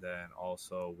ammo, and then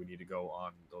also we need to go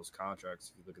on those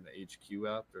contracts. If you look in the HQ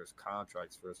app, there's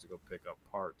contracts for us to go pick up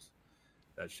parts.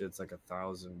 That shit's like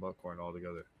 $1,000 coin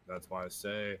altogether. That's why I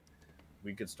say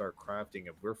we could start crafting.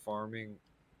 If we're farming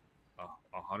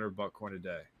 $100 coin a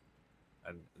day,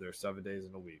 and there's 7 days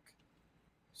in a week,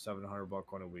 $700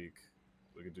 coin a week,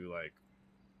 we could do like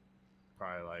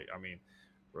probably like, I mean,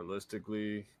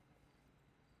 realistically,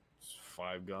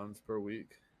 5 guns per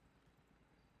week.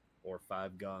 Or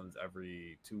 5 guns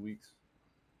every 2 weeks.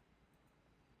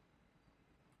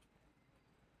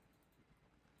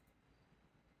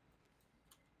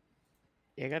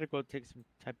 Yeah, I gotta go take some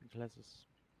typing classes.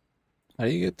 How do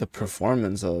you get the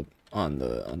performance up on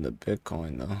the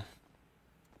Bitcoin though?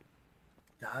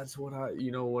 That's what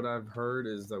what I've heard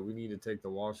is that we need to take the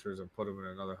washers and put them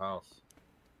in another house.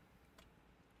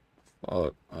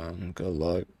 Fuck, good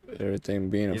luck. Everything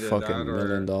being Either a fucking $1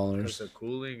 million. Because the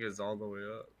cooling is all the way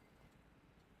up.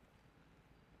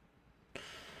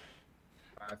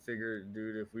 I figured,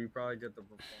 dude, if we probably get the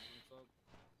performance up,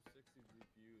 60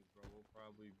 GPUs, bro, we'll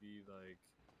probably be like,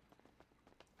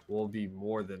 we'll be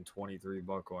more than 23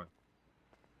 coin.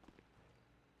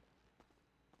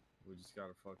 We just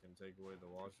gotta fucking take away the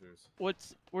washers.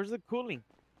 Where's the cooling?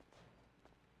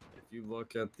 If you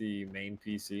look at the main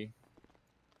PC,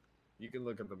 you can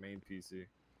look at the main PC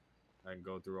and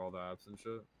go through all the apps and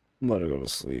shit. I'm about to go to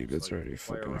sleep. Just, It's already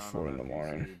fucking 4 in the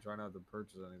morning. PC. Try not to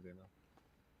purchase anything though.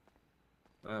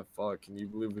 Man, fuck, can you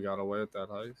believe we got away with that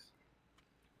heist?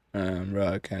 Bro,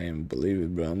 I can't even believe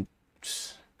it, bro. I'm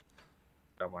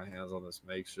Got my hands on this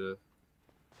makeshift.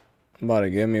 about to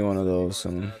give me one of those.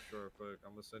 Stash real quick.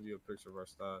 I'm gonna send you a picture of our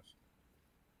stash.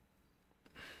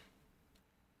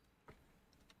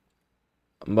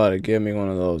 I'm about to give me one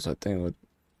of those, I think, with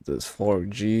this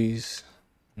 4Gs.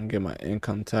 And get my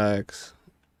income tax.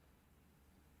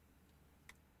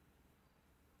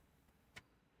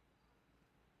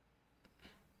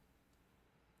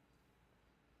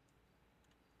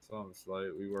 Something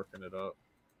slight, we working it up.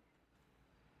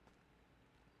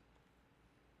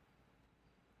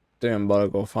 think I'm about to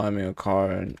go find me a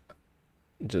car and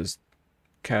just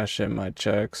cash in my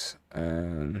checks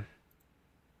and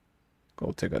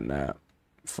go take a nap.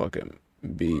 Fucking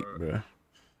beat, bro.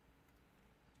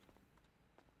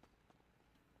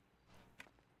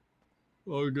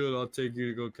 Oh, good. I'll take you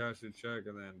to go cash your check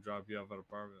and then drop you off at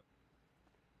apartment.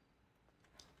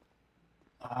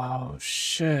 Oh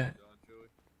shit,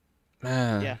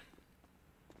 man. Yeah.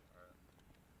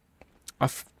 I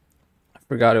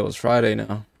forgot it was Friday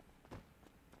now.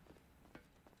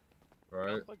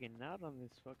 Right. I'm fucking out on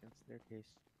this fucking staircase.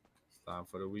 It's time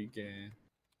for the weekend.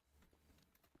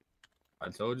 I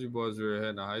told you boys we were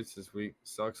hitting the heights this week.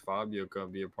 Sucks Fabio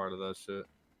couldn't be a part of that shit.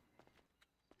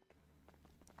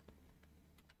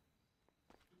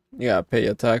 You gotta pay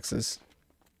your taxes.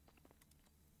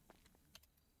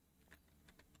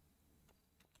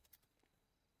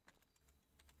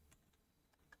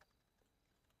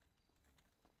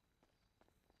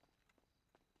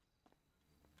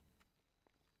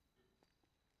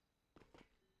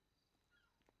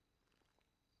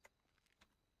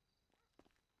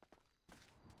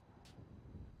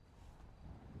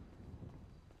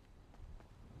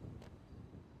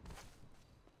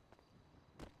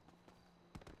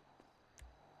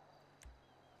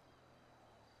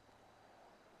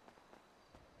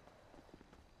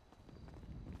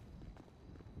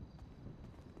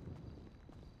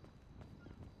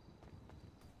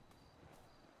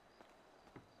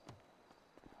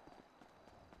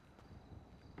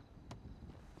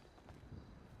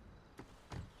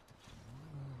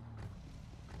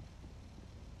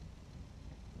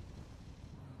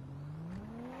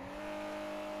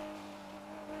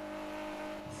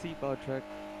 Seatbelt check.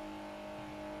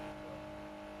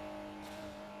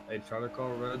 Hey, try to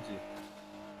call Reggie.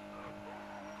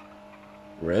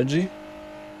 Reggie?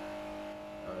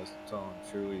 I was telling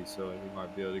Chewy so he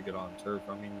might be able to get on turf.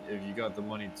 I mean, if you got the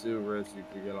money too, Rich, you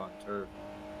could get on turf.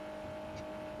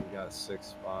 We got 6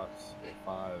 spots,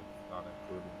 5, not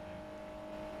including me.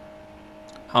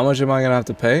 How much am I gonna have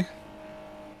to pay?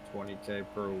 20K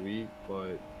per week, but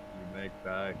you make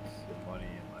back your money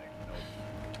in like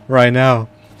Right now.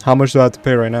 How much do I have to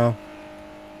pay right now?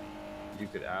 you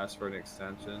could ask for an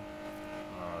extension,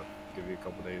 give you a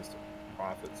couple days to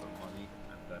profit some money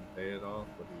and then pay it off,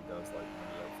 but he does like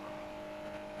money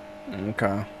up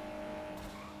front.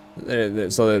 Okay.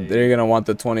 So they're gonna want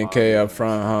the 20K up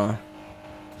front, huh?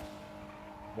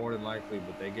 More than likely,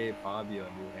 but they gave Fabio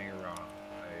a new hanger on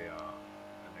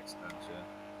an extension,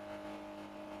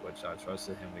 which I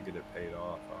trusted him to get it paid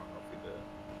off. I don't know if he did.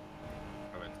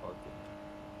 I haven't talked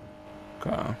to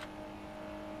him. Okay.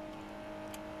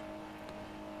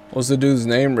 What's the dude's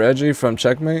name? Reggie from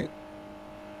Checkmate?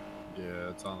 Yeah,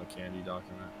 it's on the candy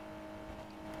document.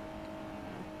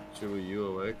 Chewy, you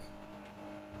awake?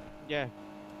 Yeah.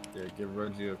 Yeah, give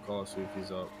Reggie a call, see if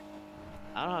he's up.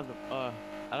 I don't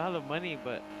have the money,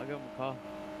 but I'll give him a call.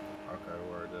 Okay,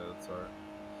 word, yeah, that's alright.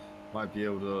 Might be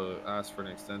able to ask for an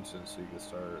extension so you can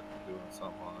start doing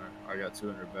something on there. I got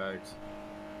 200 bags.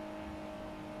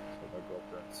 So if I go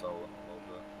up there and sell them a little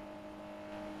bit.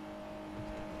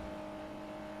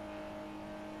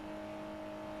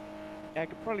 Yeah, I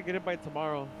could probably get it by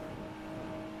tomorrow.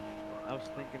 I was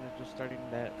thinking of just starting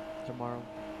that tomorrow.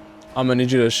 I'm gonna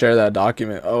need you to share that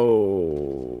document.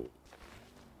 Oh.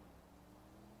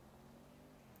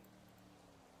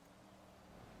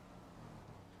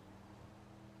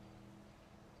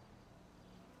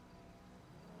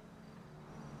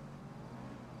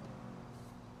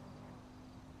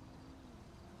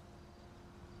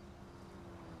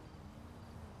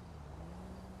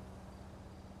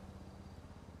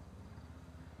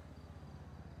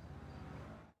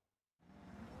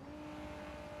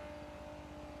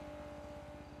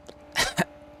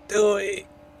 Do it.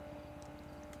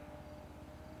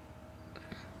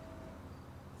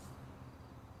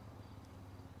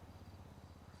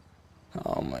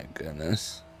 Oh my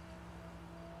goodness.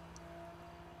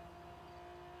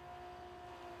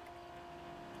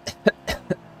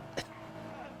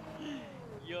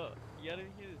 Yo, you didn't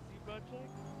hear the seatbelt check?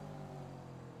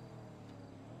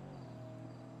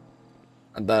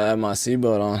 I thought I had my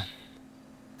seatbelt on.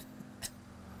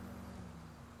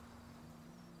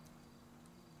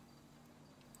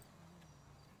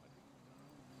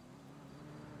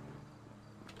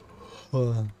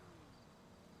 Hold on.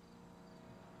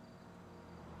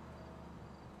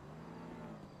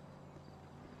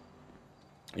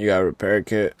 You got a repair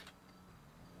kit?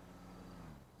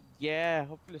 Yeah,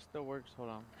 hopefully it still works. Hold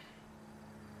on.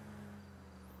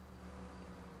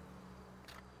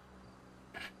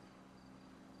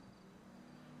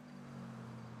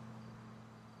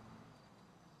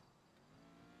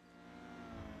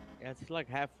 Yeah, it's like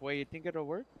halfway. You think it'll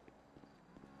work?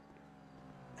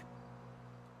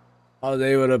 I was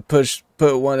able to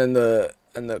put one in the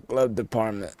glove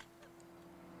department.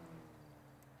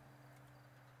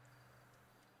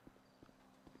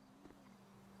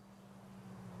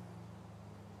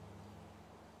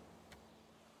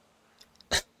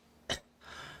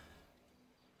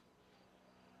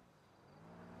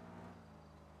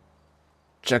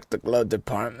 Check the glove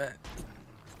department.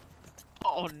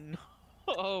 Oh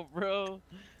no, bro.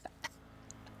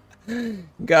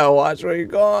 Gotta watch where you're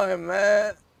going,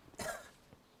 man.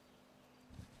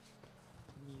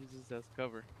 He uses as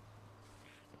cover.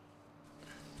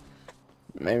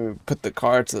 Maybe put the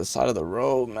car to the side of the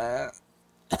road, man.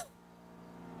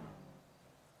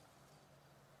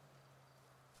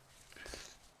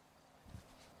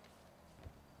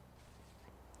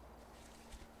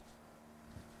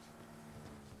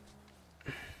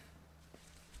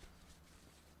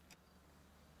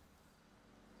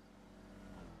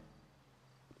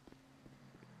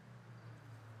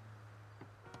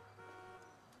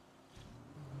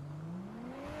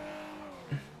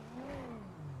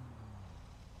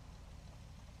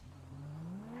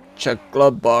 Check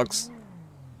glove box.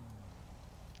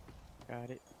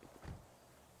 Got it.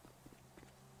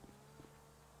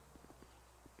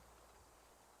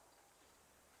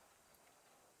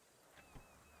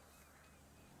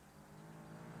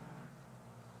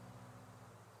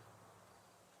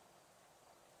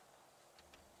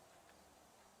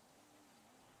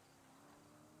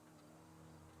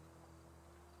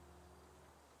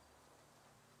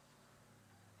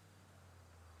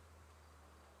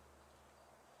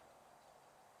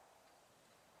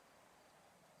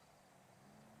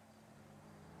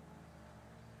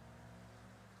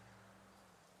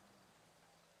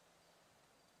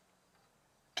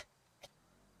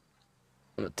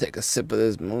 I'm gonna take a sip of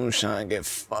this moonshine and get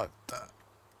fucked up.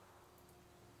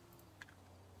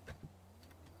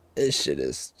 This shit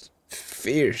is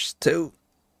fierce too.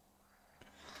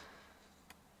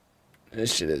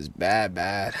 This shit is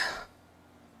bad.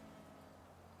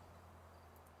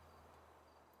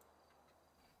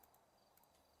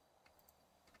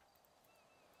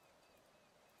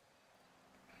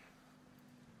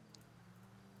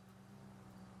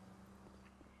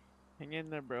 Hang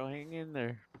in there, bro. Hang in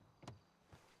there.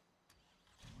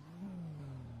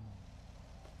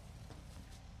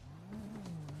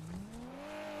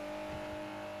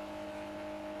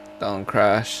 Don't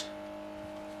crash.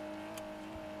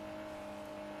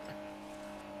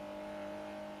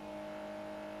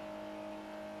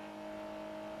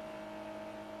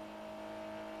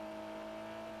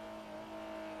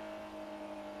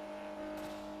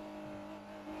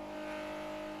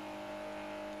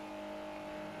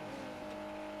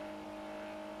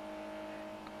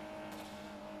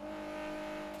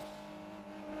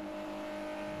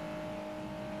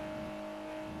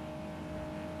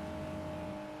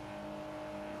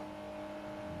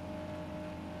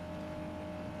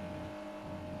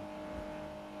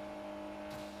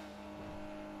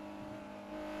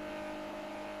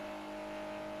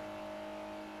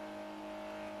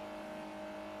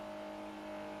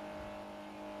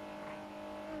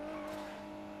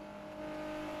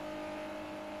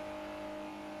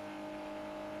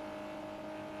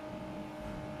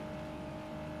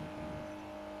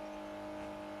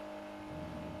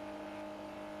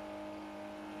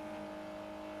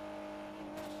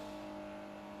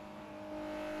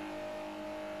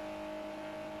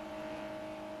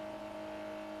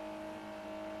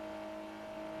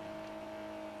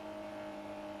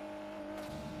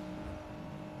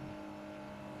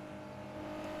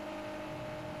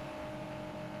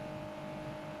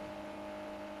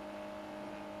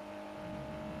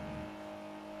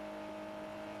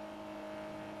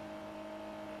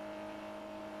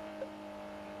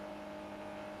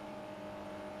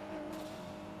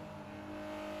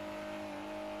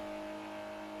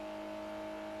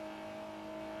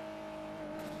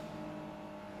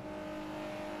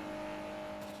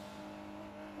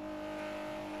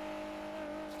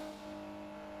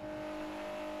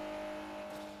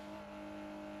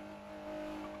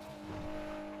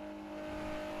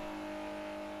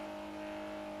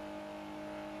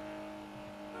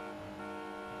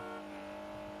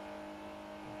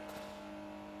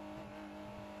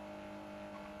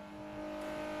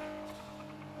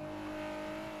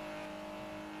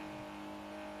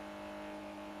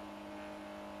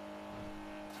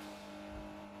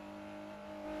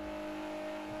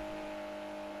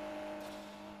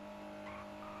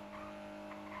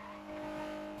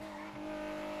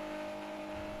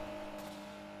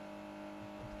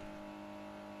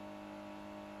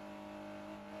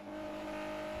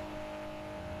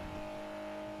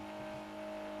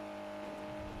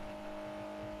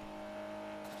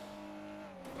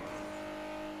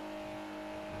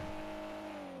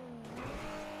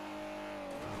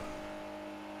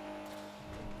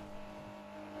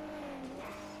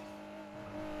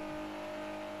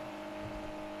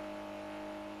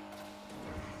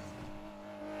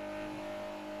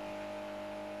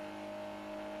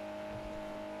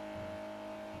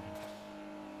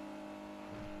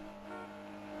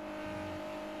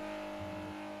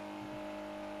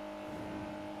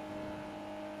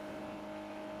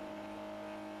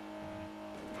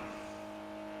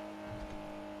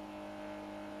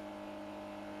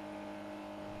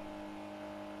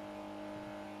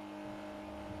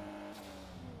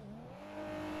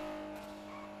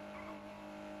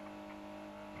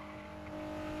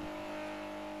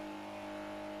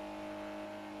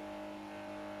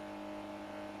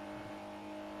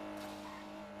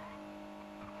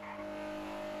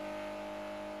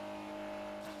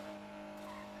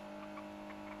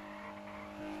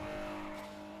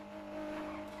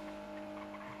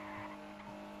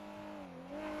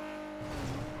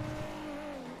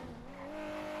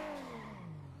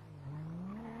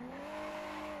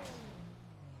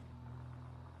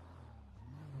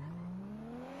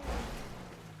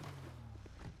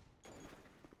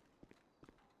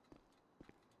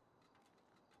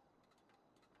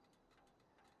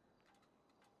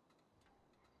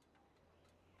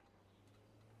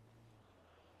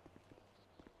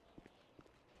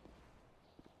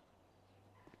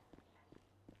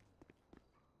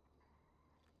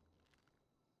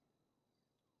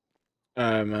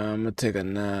 Alright, man, I'm gonna take a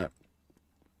nap.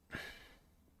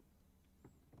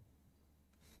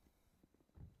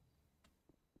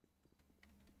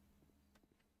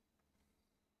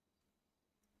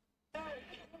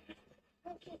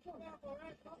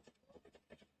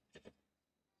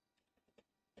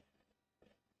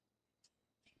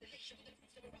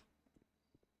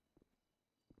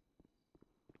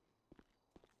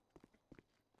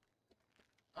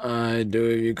 I do.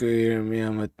 If you could hear me,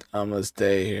 I'm gonna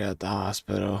stay here at the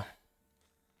hospital.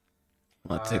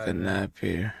 I'm gonna take a nap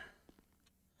here.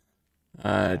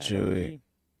 Alright, Chewy.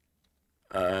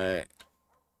 Alright.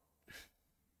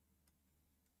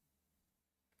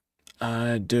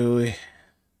 Alright, Dewey.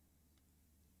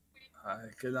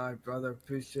 Alright, good night, brother.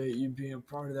 Appreciate you being a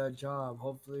part of that job.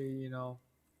 Hopefully, you know,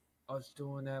 us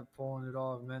doing that, pulling it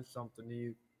off meant something to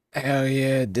you. Hell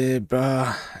yeah, it did,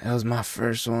 bro. It was my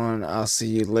first one. I'll see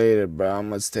you later, bro. I'm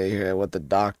gonna stay here with the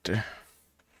doctor.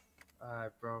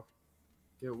 Alright, bro.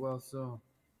 Get well soon.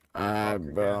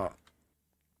 Alright, bro.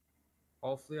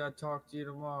 Hopefully I talk to you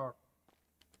tomorrow.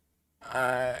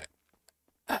 Alright.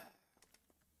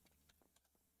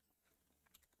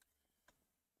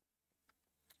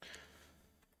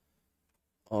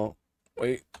 Oh,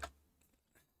 wait.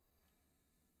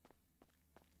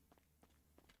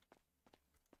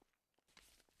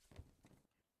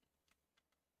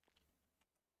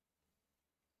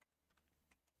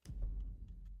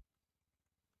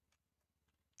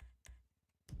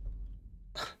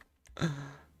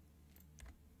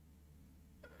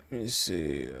 Let me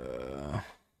see.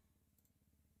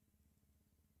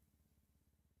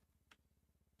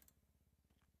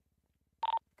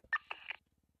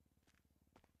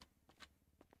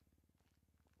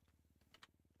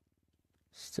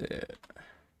 Stay.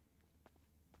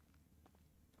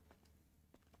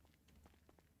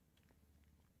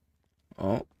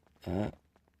 Oh,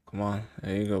 come on.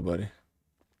 There you go, buddy.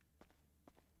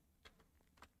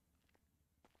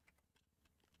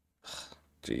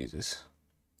 Jesus.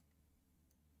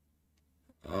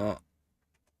 Oh.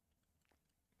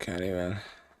 Can't even.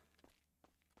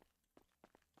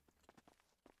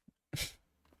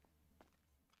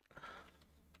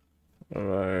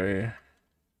 Alright.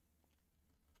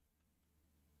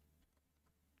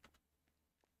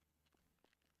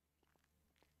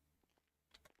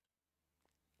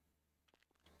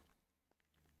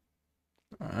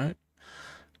 Alright.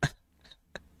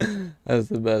 That's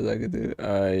the best I could do.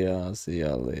 Alright, y'all. I'll see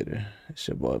y'all later. It's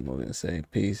your boy Mugen saying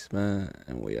peace, man,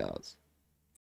 and we out.